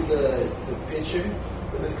wondering, did the pitcher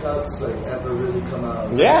for the Cubs ever really come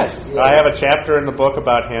out? Yes, yeah. I have a chapter in the book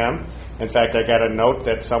about him. In fact, I got a note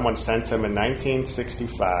that someone sent him in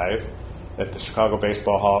 1965. That the Chicago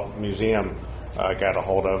Baseball Hall Museum got a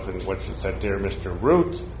hold of, and which said, "Dear Mr.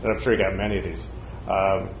 Root," and I'm sure he got many of these.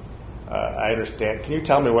 I understand. Can you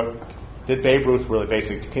tell me what did Babe Ruth really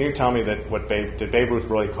basically? Can you tell me that did Babe Ruth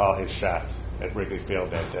really call his shot at Wrigley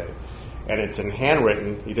Field that day? And it's in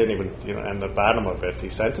handwritten. He didn't even on the bottom of it. He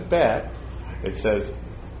sent it back. It says,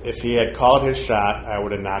 "If he had called his shot, I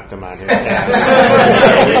would have knocked him on his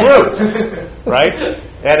head." Babe Ruth, right?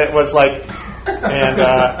 And it was like.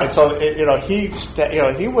 And so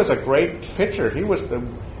he was a great pitcher. Who was the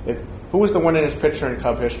winningest pitcher in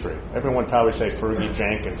Cub history? Everyone probably say Fergie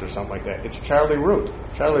Jenkins or something like that. It's Charlie Root.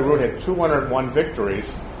 Charlie Root had 201 victories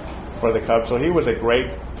for the Cubs, so he was a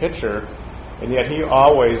great pitcher, and yet he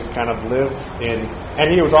always kind of lived in.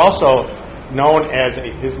 And he was also known as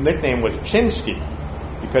his nickname was Chinsky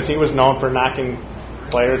because he was known for knocking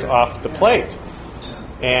players off the plate,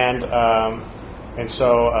 and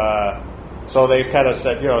so. So they kind of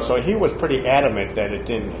said, so he was pretty adamant that it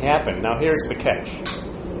didn't happen. Now here's the catch.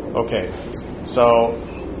 Okay, so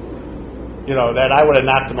that I would have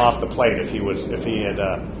knocked him off the plate if he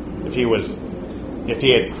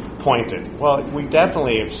had pointed. Well, we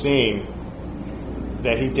definitely have seen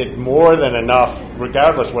that he did more than enough,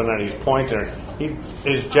 regardless whether or not he's pointing.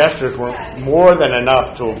 His gestures were more than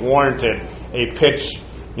enough to have warranted a pitch.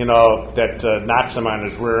 That knocks him on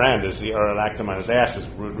his rear end, or knocked him on his ass, as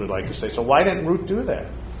Root would like to say. So why didn't Root do that?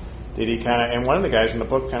 Did he kind of? And one of the guys in the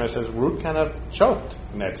book kind of says Root kind of choked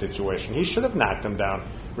in that situation. He should have knocked him down,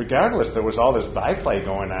 regardless. There was all this byplay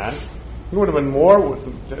going on. He would have been more.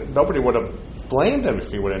 Nobody would have blamed him if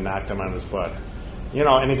he would have knocked him on his butt.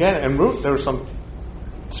 And again, and Root, there was some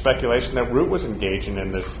speculation that Root was engaging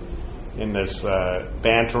in this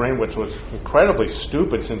bantering, which was incredibly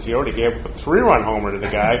stupid since he already gave up a 3-run homer to the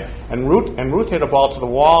guy, and Ruth hit a ball to the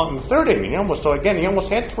wall in the third inning. He almost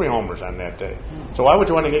had 3 homers on that day. So why would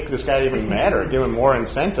you want to make this guy even madder, give him more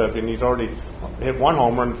incentive, and he's already hit 1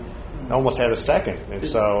 homer and almost had a second. And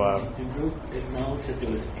so did Ruth acknowledge that there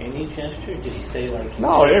was any gesture? Did he say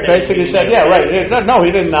no? It basically said, yeah, right. No,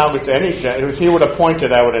 he didn't acknowledge any gesture. If he would have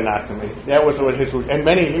pointed, I would have knocked him. That was what his. And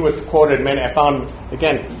he was quoted many. I found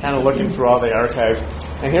again, kind of looking through all the archives.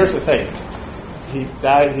 And here's the thing: he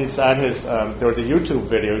died. He's on his. There was a YouTube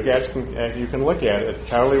video. You guys you can look at it.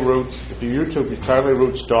 Charlie Root's. If you YouTube Charlie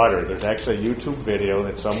Root's daughter, there's actually a YouTube video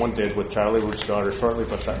that someone did with Charlie Root's daughter shortly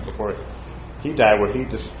before he died, where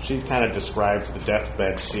she kind of describes the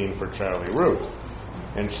deathbed scene for Charlie Root,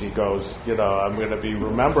 and she goes, I'm going to be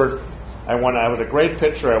remembered. I was a great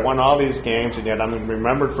pitcher. I won all these games, and yet I'm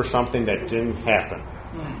remembered for something that didn't happen.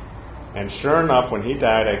 And sure enough, when he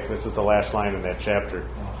died, this is the last line in that chapter.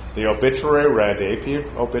 The obituary read, the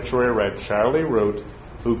AP obituary read, Charlie Root,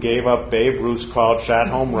 who gave up Babe Ruth's called shot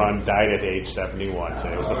home run, died at age 71. So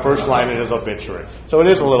it was the first line in his obituary. So it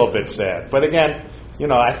is a little bit sad, but again.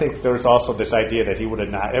 I think there's also this idea that he would have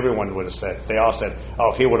not. Everyone would have said. They all said, "Oh,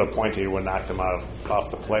 if he would have pointed, he would have knocked him off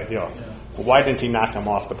the plate." But why didn't he knock him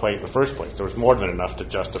off the plate in the first place? There was more than enough to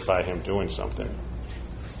justify him doing something.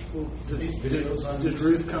 Well, did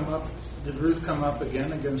Ruth come up? Did Ruth come up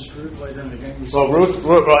again against Root later in the game?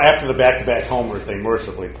 Well, after the back-to-back homers, they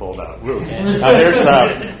mercifully pulled out Root. Now,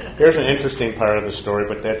 here's an interesting part of the story,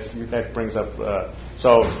 but that brings up.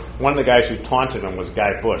 So one of the guys who taunted him was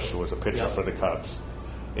Guy Bush, who was a pitcher for the Cubs,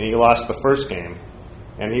 and he lost the first game,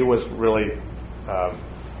 and he was really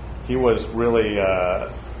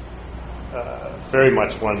very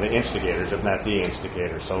much one of the instigators, if not the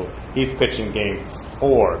instigator. So he's pitching Game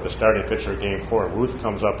 4, the starting pitcher of Game 4. Ruth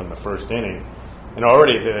comes up in the first inning, and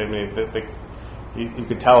already you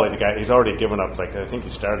could tell the guy, he's already given up. Like, I think he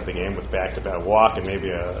started the game with back-to-back walk and maybe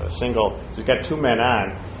a single. So he's got 2 men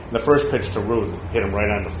on. And the first pitch to Ruth hit him right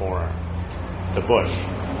on the forearm, to Bush.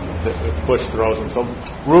 Bush throws him. So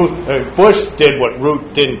Bush did what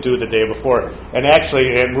Root didn't do the day before. And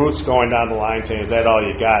Root's going down the line saying, "Is that all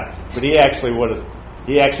you got?" But he actually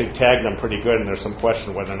tagged him pretty good, and there's some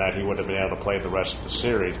question whether or not he would have been able to play the rest of the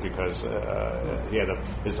series because he had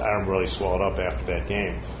his arm really swelled up after that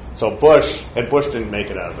game. So Bush didn't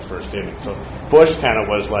make it out of the first inning. So Bush kind of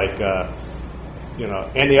was like, and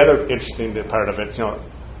the other interesting part of it,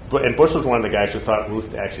 and Bush was one of the guys who thought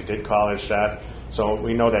Ruth actually did call his shot. So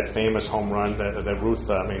we know that famous home run that Ruth,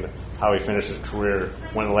 how he finished his career.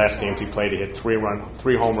 One of the last games he played, he hit 3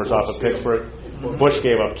 homers off of Pittsburgh. Bush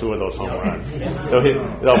gave up 2 of those home runs. So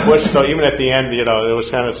Bush. So even at the end, there was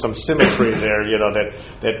kind of some symmetry there.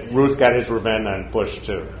 That Ruth got his revenge on Bush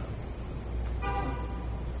too.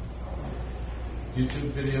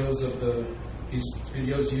 YouTube videos of these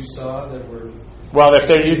videos you saw that were. Well,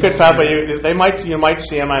 you might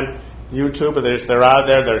see them on YouTube, but they're out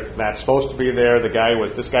there. They're not supposed to be there.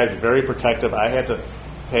 This guy's very protective. I had to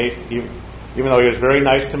pay, even though he was very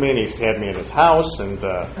nice to me, and he had me in his house and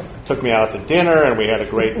took me out to dinner, and we had a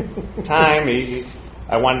great time.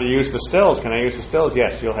 I wanted to use the stills. Can I use the stills?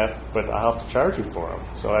 Yes, but I'll have to charge you for them.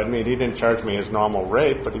 So he didn't charge me his normal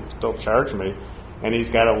rate, but he still charged me. And he's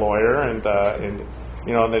got a lawyer, and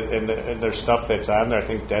there's stuff that's on there. I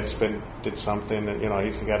think Deadspin did something. And,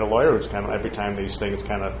 he's got a lawyer who's kind of every time these things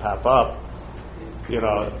kind of pop up, hey, you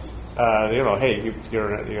have.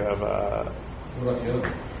 What about the other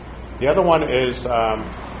one? The other one is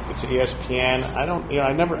it's ESPN.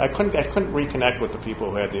 I couldn't reconnect with the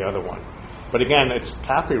people who had the other one. But again, it's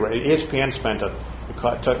copyright. ESPN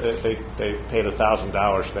they paid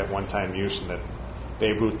 $1,000 for that one-time use in that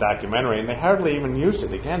Babe Ruth documentary, and they hardly even used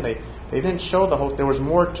it. Again, they didn't show the whole. There was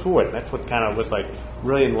more to it. That's what kind of was like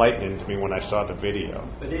really enlightening to me when I saw the video.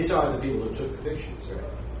 But these are the people who took pictures, right?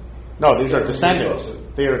 No, these are descendants.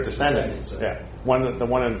 They are descendants. Right? Yeah, the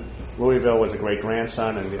one in Louisville was a great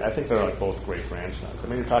grandson, and I think they're like both great grandsons. I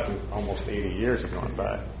mean, you're talking almost 80 years have gone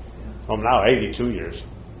by. Well, now 82 years.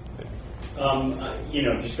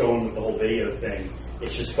 Just going with the whole video thing.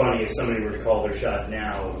 It's just funny if somebody were to call their shot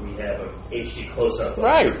now, we have a HD close-up of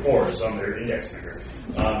their pores on their index finger.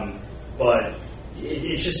 But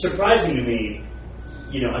it's just surprising to me.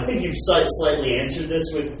 I think you've slightly answered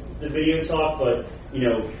this with the video talk, but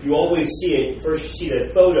you always see it. First, you see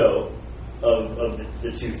that photo of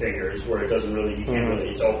the 2 fingers where it doesn't really, you can't really,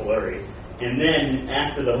 it's all blurry. And then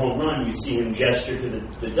after the home run, you see him gesture to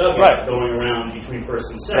the dugout going around between first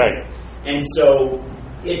and second. Right. And so,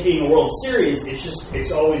 it being a World Series,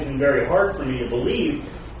 it's always been very hard for me to believe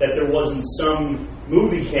that there wasn't some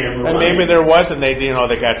movie camera. And maybe there was, and they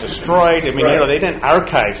got destroyed. I mean, they didn't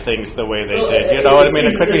archive things the way they did.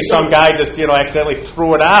 It could be some guy just accidentally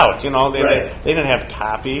threw it out. They didn't have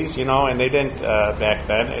copies, and they didn't back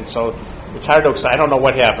then, and so it's hard to. I don't know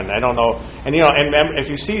what happened. I don't know, and and if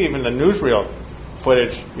you see even the newsreel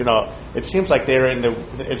footage, it seems like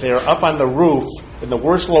they're up on the roof in the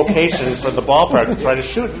worst locations for the ballpark to try to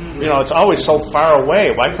shoot. It's always so far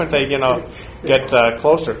away. Why couldn't they, get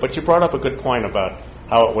closer? But you brought up a good point about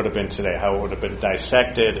how it would have been today, how it would have been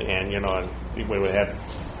dissected, and and we would have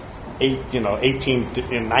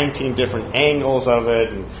 19 different angles of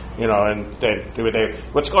it, and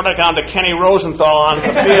let's go down to Kenny Rosenthal on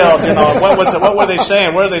the field. What were they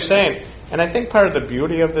saying? What are they saying? And I think part of the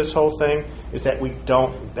beauty of this whole thing is that we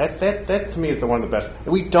don't. That to me is one of the best.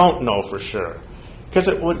 We don't know for sure, because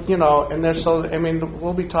it would, and there's so. I mean,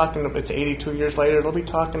 we'll be talking. It's 82 years later. They'll be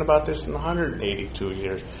talking about this in 182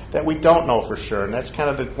 years that we don't know for sure, and that's kind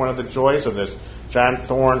of one of the joys of this. John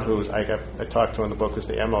Thorne, who's I talked to in the book, is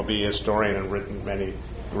the MLB historian and written many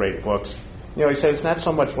great books. He said it's not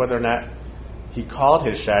so much whether or not he called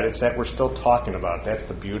his shot; it's that we're still talking about it. That's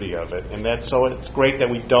the beauty of it, and so it's great that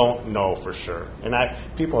we don't know for sure. And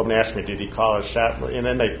people have asked me, did he call his shot? And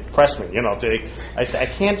then they press me, did he? I say I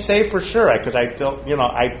can't say for sure because I don't,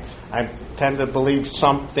 I tend to believe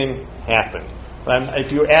something happened. But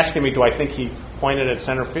if you're asking me, do I think he pointed at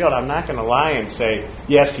center field? I'm not going to lie and say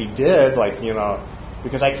yes, he did.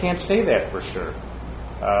 Because I can't say that for sure.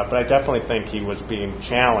 But I definitely think he was being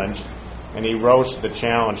challenged. And he rose to the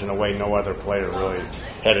challenge in a way no other player really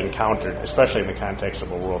had encountered, especially in the context of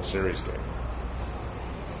a World Series game.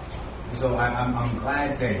 So I'm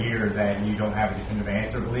glad to hear that you don't have a definitive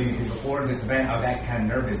answer. Believe me, because before this event, I was actually kind of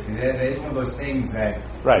nervous because it is one of those things that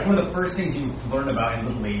one of the first things you learn about in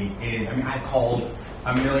Little League is. I mean, I called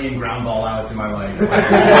a million ground ball outs in my life.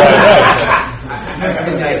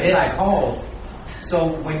 I called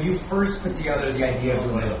So when you first put together the idea of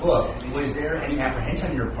doing the book, was there any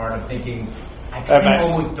apprehension on your part of thinking, I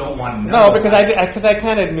almost don't want to know? No, because I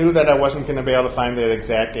kind of knew that I wasn't going to be able to find that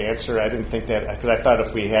exact answer. I didn't think that, because I thought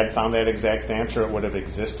if we had found that exact answer, it would have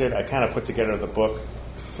existed. I kind of put together the book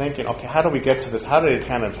thinking, okay, how do we get to this? How did it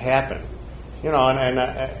kind of happen? You know, and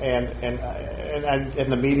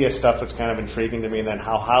the media stuff that's kind of intriguing to me, and then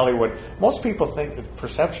how Hollywood. Most people think the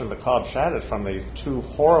perception of the Called Shot is from these two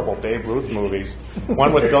horrible Babe Ruth movies.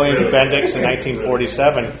 One with Billy Bendix in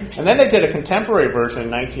 1947, and then they did a contemporary version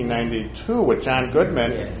in 1992 with John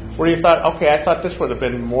Goodman, where you thought, okay, I thought this would have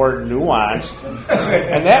been more nuanced,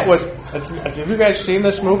 and that was. Have you guys seen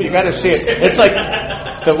this movie? You got to see it. It's like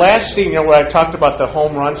the last scene, you know, where I talked about the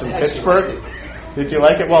home runs in Pittsburgh. Did you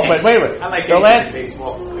like it? Well, but wait a minute. I like the last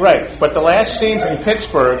baseball. Right, but the last scenes in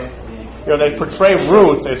Pittsburgh, you know, they portray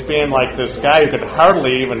Ruth as being like this guy who could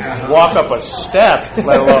hardly even walk up a step,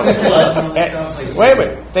 let alone. Wait a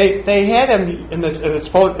minute. They had him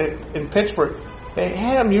in Pittsburgh. They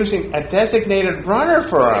had him using a designated runner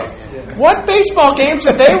for him. What baseball games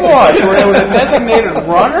did they watch where there was a designated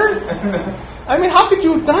runner? I mean, how could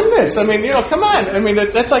you have done this? I mean, you know, come on. I mean,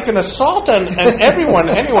 that's like an assault on anyone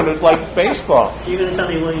who's liked baseball. You're going to tell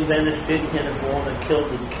me William Bendix didn't hit a ball that killed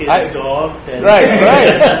the kid's dog? Right.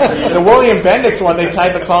 The William Bendix one, they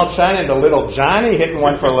tied the Called Shot into Little Johnny, hitting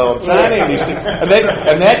one for Little Johnny, and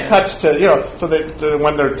that cuts to, you know, so that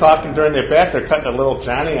when they're talking during the at-bat, they're cutting to Little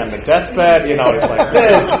Johnny on the deathbed, you know, it's like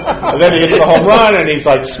this, and then he hits the home run, and he's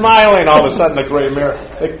like smiling, all of a sudden the great mirror,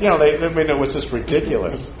 you know, I mean, it was just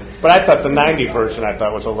ridiculous. But I thought the 90 version, I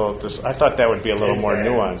thought was a little. I thought that would be a little more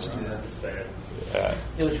nuanced.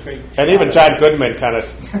 It was great. And even John Goodman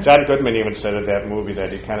even said of that movie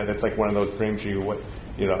that it's like one of those dreams you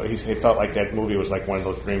know, he felt like that movie was like one of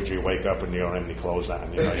those dreams you wake up and you don't have any clothes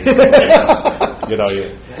on. You know,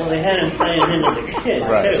 well, they had him playing into the kid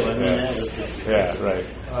right, too. I mean, that was just right.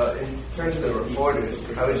 In terms of the reporters,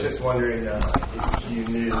 I was just wondering if you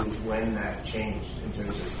knew when that changed in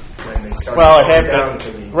terms of when they started. Well,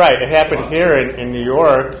 it happened here in New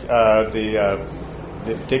York.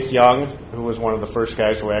 The Dick Young, who was one of the first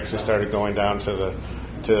guys who actually started going down to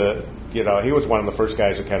you know, he was one of the first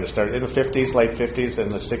guys who kind of started in the 50s, late 50s,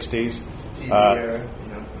 and the 60s.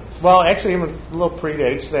 Well, actually, even a little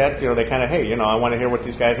predates that. You know, they kind of, hey, you know, I want to hear what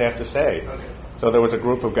these guys have to say. Okay. So there was a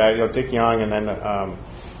group of guys, you know, Dick Young, and then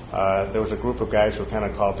there was a group of guys who were kind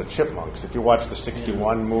of called the Chipmunks. If you watch the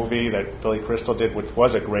 '61 movie that Billy Crystal did, which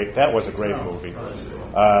was a great movie. You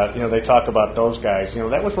know, they talk about those guys. You know,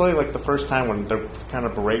 that was really like the first time when they're kind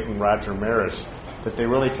of berating Roger Maris, that they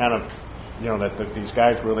really kind of, you know, that these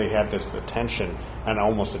guys really had this attention on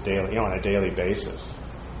almost a daily basis.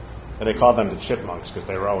 And they called them the Chipmunks because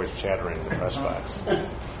they were always chattering in the press box.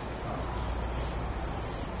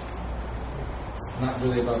 It's not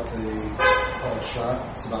really about the Called Shot,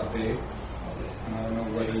 it's about Babe. And I don't know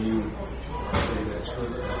whether you are the expert,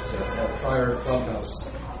 but at prior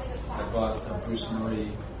Clubhouse, I brought the Bruce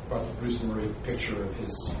Murray picture of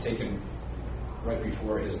his taken right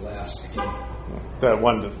before his last game. The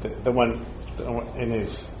one in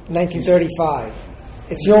his 1935.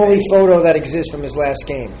 It's the only photo that exists from his last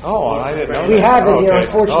game. Oh, I didn't know. We have it here. Okay.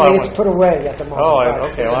 Unfortunately, it's put away at the moment. Oh,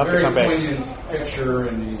 okay. I'll have to come back. It's a very poignant picture,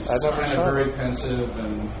 and he's kind of very pensive.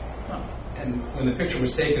 And when the picture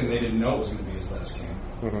was taken, they didn't know it was going to be his last game.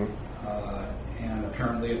 Mm-hmm. And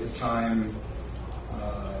apparently, at the time,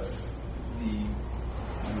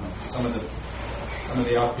 some of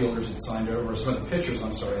the outfielders had signed over. Some of the pitchers,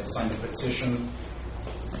 had signed a petition.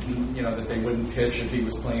 You know, that they wouldn't pitch if he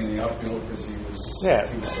was playing in the outfield because he was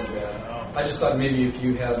so bad. I just thought maybe if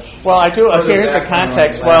you had. Well, I do. Okay, here's the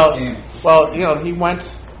context. Well, you know, he went,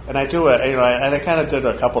 and I do it. You know, and I kind of did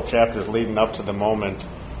a couple chapters leading up to the moment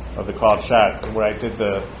of the Called Shot, where I did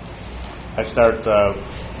I start the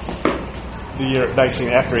year 19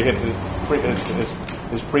 after he hit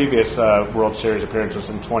his previous World Series appearance was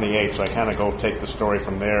in 28. So I kind of go take the story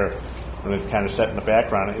from there, and it kind of set in the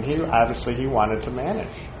background. And he wanted to manage.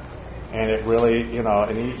 And it really, you know,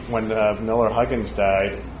 and when Miller Huggins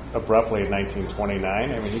died abruptly in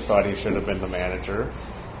 1929, I mean, he thought he should have been the manager.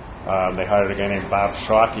 They hired a guy named Bob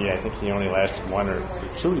Shockey. I think he only lasted 1 or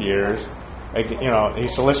 2 years. You know, he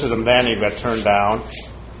solicited him then, he got turned down.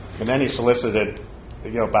 And then he solicited,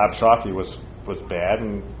 you know, Bob Shockey was bad.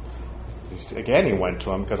 And again, he went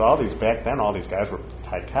to him because back then, all these guys were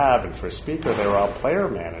Ty Cobb and Tris Speaker. They were all player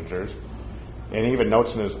managers. And he even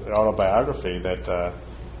notes in his autobiography that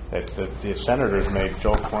the Senators made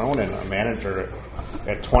Joe Cronin a manager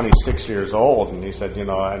at 26 years old, and he said, you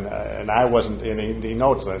know, and I wasn't. And he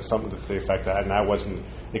notes that something to the effect that, and I wasn't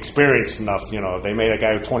experienced enough. They made a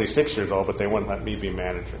guy who's 26 years old, but they wouldn't let me be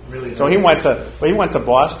manager. Really? So he went to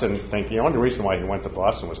Boston thinking. The only reason why he went to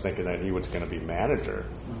Boston was thinking that he was going to be manager.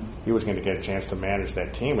 He was going to get a chance to manage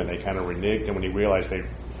that team, and they kind of reneged. And when he realized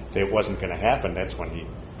it wasn't going to happen, that's when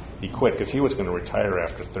he quit, because he was going to retire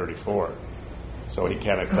after 34. So he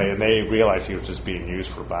kind of played, and they realized he was just being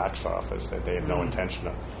used for box office, that they had no intention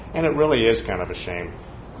of. And it really is kind of a shame.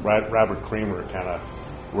 Robert Creamer kind of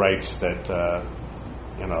writes that,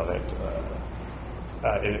 in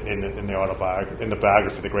the autobiography, in the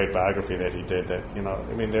biography, the great biography that he did, that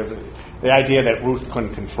there's the idea that Ruth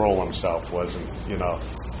couldn't control himself wasn't,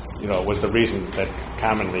 was the reason that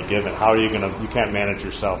commonly given. How are you going to? You can't manage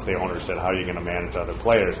yourself. The owner said, how are you going to manage other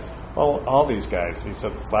players? Well, all these guys, he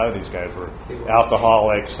said, a lot of these guys were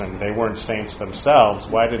alcoholics and they weren't saints themselves.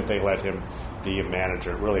 Why didn't they let him be a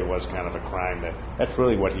manager? It really was kind of a crime. That's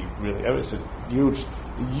really what it was a huge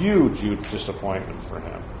disappointment for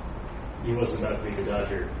him. He wasn't about to be the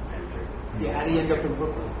Dodger manager. Yeah, how did he end up in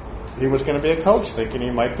Brooklyn? He was going to be a coach, thinking he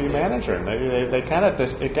might be manager. And they kind of,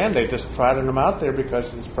 again, they just trotted him out there because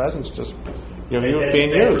his presence just, he was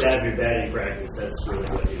being used. That would be batting practice. That's really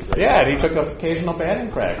what he was like. Yeah, and he took occasional batting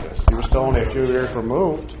practice. He was still only a few years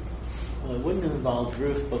removed. Well, it wouldn't have involved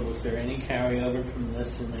Ruth, but was there any carryover from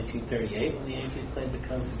this in 1938 when the Yankees played the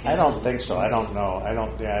Cubs again? I don't think so. I don't know. I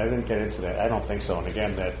didn't get into that. I don't think so. And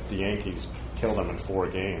again, that the Yankees killed them in 4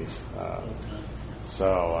 games.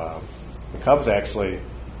 So the Cubs actually,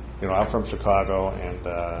 I'm from Chicago, and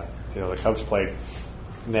the Cubs played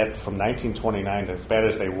net from 1929, as bad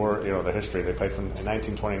as they were, the history, they played from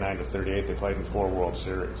 1929 to 38, they played in 4 World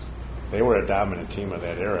Series. They were a dominant team of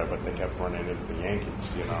that era, but they kept running into the Yankees,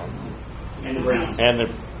 And the Browns. And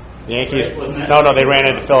the Yankees, no, they ran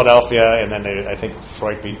into Philadelphia, and then I think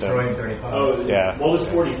Detroit beat them. Detroit 35. Oh, yeah. What was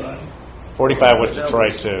 45? 45 was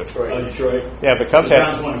Detroit, too. Oh, Detroit? Yeah, the Cubs had...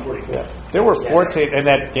 Browns won in 44. Yeah. There were 14, in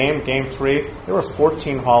that game 3, there were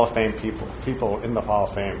 14 Hall of Fame people in the Hall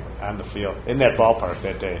of Fame on the field, in that ballpark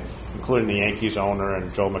that day, including the Yankees owner,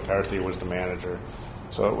 and Joe McCarthy was the manager.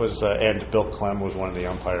 So it was, and Bill Clem was one of the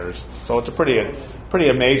umpires. So it's a pretty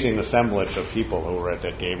amazing assemblage of people who were at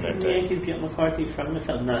that game that day. The Yankees get McCarthy from the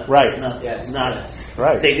Cubs, not right?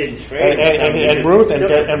 Right. They didn't trade him.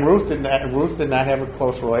 And Ruth did not have a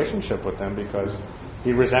close relationship with him because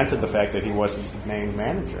he resented the fact that he wasn't named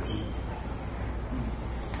manager.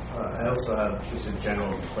 I also have just a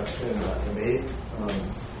general question to make.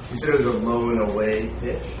 You said it was a low and away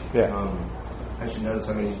pitch. Yeah. I should know this.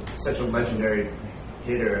 I mean, such a legendary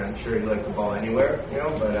hitter. I'm sure he liked the ball anywhere,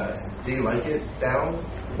 but do you like it down?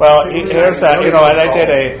 Well, here's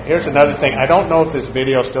another thing. I don't know if this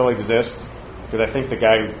video still exists because I think the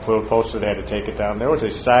guy who posted it had to take it down. There was a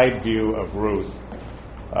side view of Ruth.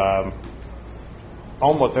 It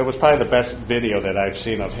was probably the best video that I've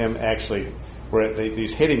seen of him actually, where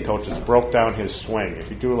these hitting coaches broke down his swing. If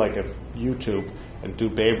you do like a YouTube and do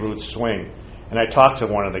Babe Ruth's swing, and I talked to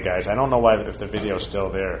one of the guys. I don't know if the video's still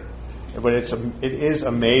there. But it is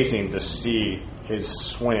amazing to see his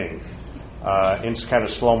swing in kind of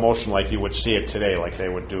slow motion like you would see it today, like they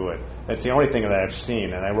would do it. That's the only thing that I've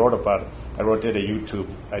seen. And I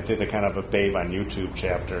did a kind of a Babe on YouTube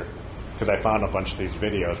chapter because I found a bunch of these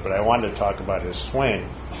videos. But I wanted to talk about his swing,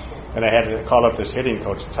 and I had to call up this hitting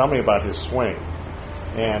coach. Tell me about his swing.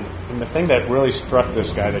 And the thing that really struck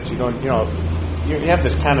this guy that you have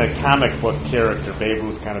this kind of comic book character, Babe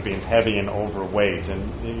Ruth kind of being heavy and overweight,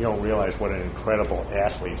 and you don't realize what an incredible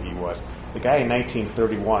athlete he was. The guy in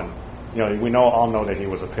 1931, we all know that he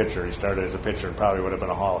was a pitcher. He started as a pitcher and probably would have been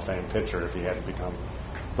a Hall of Fame pitcher if he hadn't become.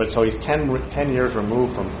 But so he's 10 years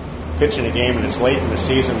removed from pitching a game, and it's late in the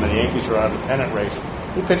season, the Yankees are out of the pennant race.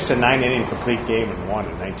 He pitched a 9-inning complete game and won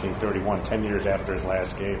in 1931, 10 years after his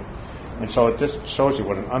last game. And so it just shows you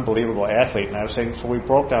what an unbelievable athlete. And I was saying, so we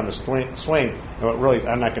broke down the swing. And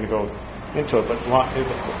I'm not going to go into it, but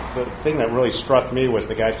the thing that really struck me was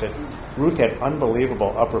the guy said Ruth had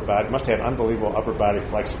unbelievable upper body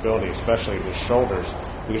flexibility, especially in his shoulders,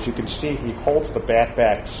 because you can see he holds the bat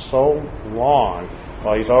back so long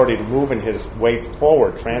while he's already moving his weight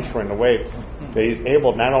forward, transferring the weight, that he's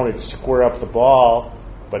able not only to square up the ball,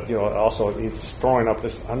 but also he's throwing up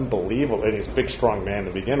this unbelievable. And he's a big, strong man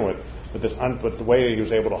to begin with. But the way he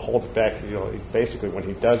was able to hold it back, basically when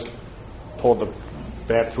he does pull the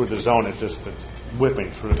bat through the zone,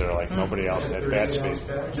 whipping through there like nobody else at bat speed.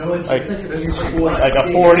 No, it's Like like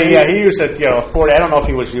a 40, yeah, he used it, 40. I don't know if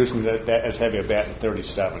he was using that as heavy a bat in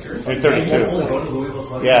 37 or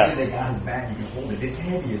 32. Yeah. They got his bat, you can hold it. It's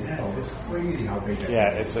heavy as hell. It's crazy how big that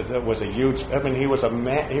is. Yeah, it was a huge. I mean, he was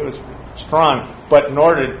he was strong, but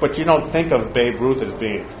you don't think of Babe Ruth as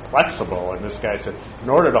being flexible. And this guy said, in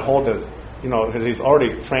order to hold it, because he's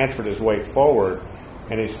already transferred his weight forward,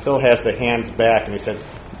 and he still has the hands back. And he said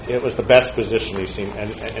it was the best position he's seen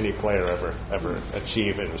any player ever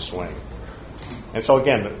achieve in a swing. And so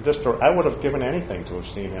again, I would have given anything to have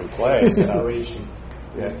seen him play. Separation.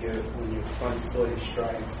 Yeah. When your front foot is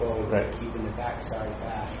striding forward, right. keeping the backside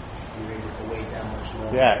back, you're able to weigh down much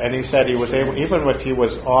more. Yeah, and he said he was able, even if he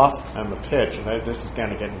was off on the pitch, and this is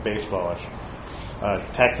kind of getting baseballish,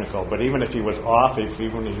 technical, but even if he was off,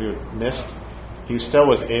 even if he missed, he still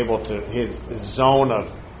was able to, his zone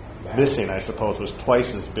of missing, I suppose, was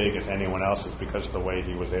twice as big as anyone else's because of the way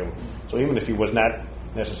he was able. So even if he was not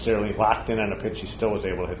necessarily locked in on a pitch, he still was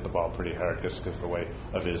able to hit the ball pretty hard just because of the way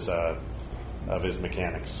of his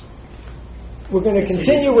mechanics. We're going to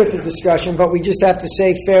continue with the discussion, but we just have to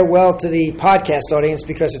say farewell to the podcast audience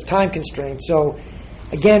because of time constraints. So,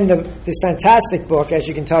 again, this fantastic book, as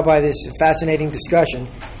you can tell by this fascinating discussion,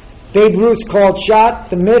 Babe Ruth's Called Shot,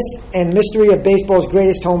 The Myth and Mystery of Baseball's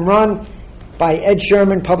Greatest Home Run, by Ed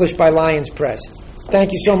Sherman, published by Lions Press.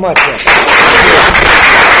 Thank you so much,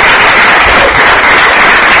 Ed.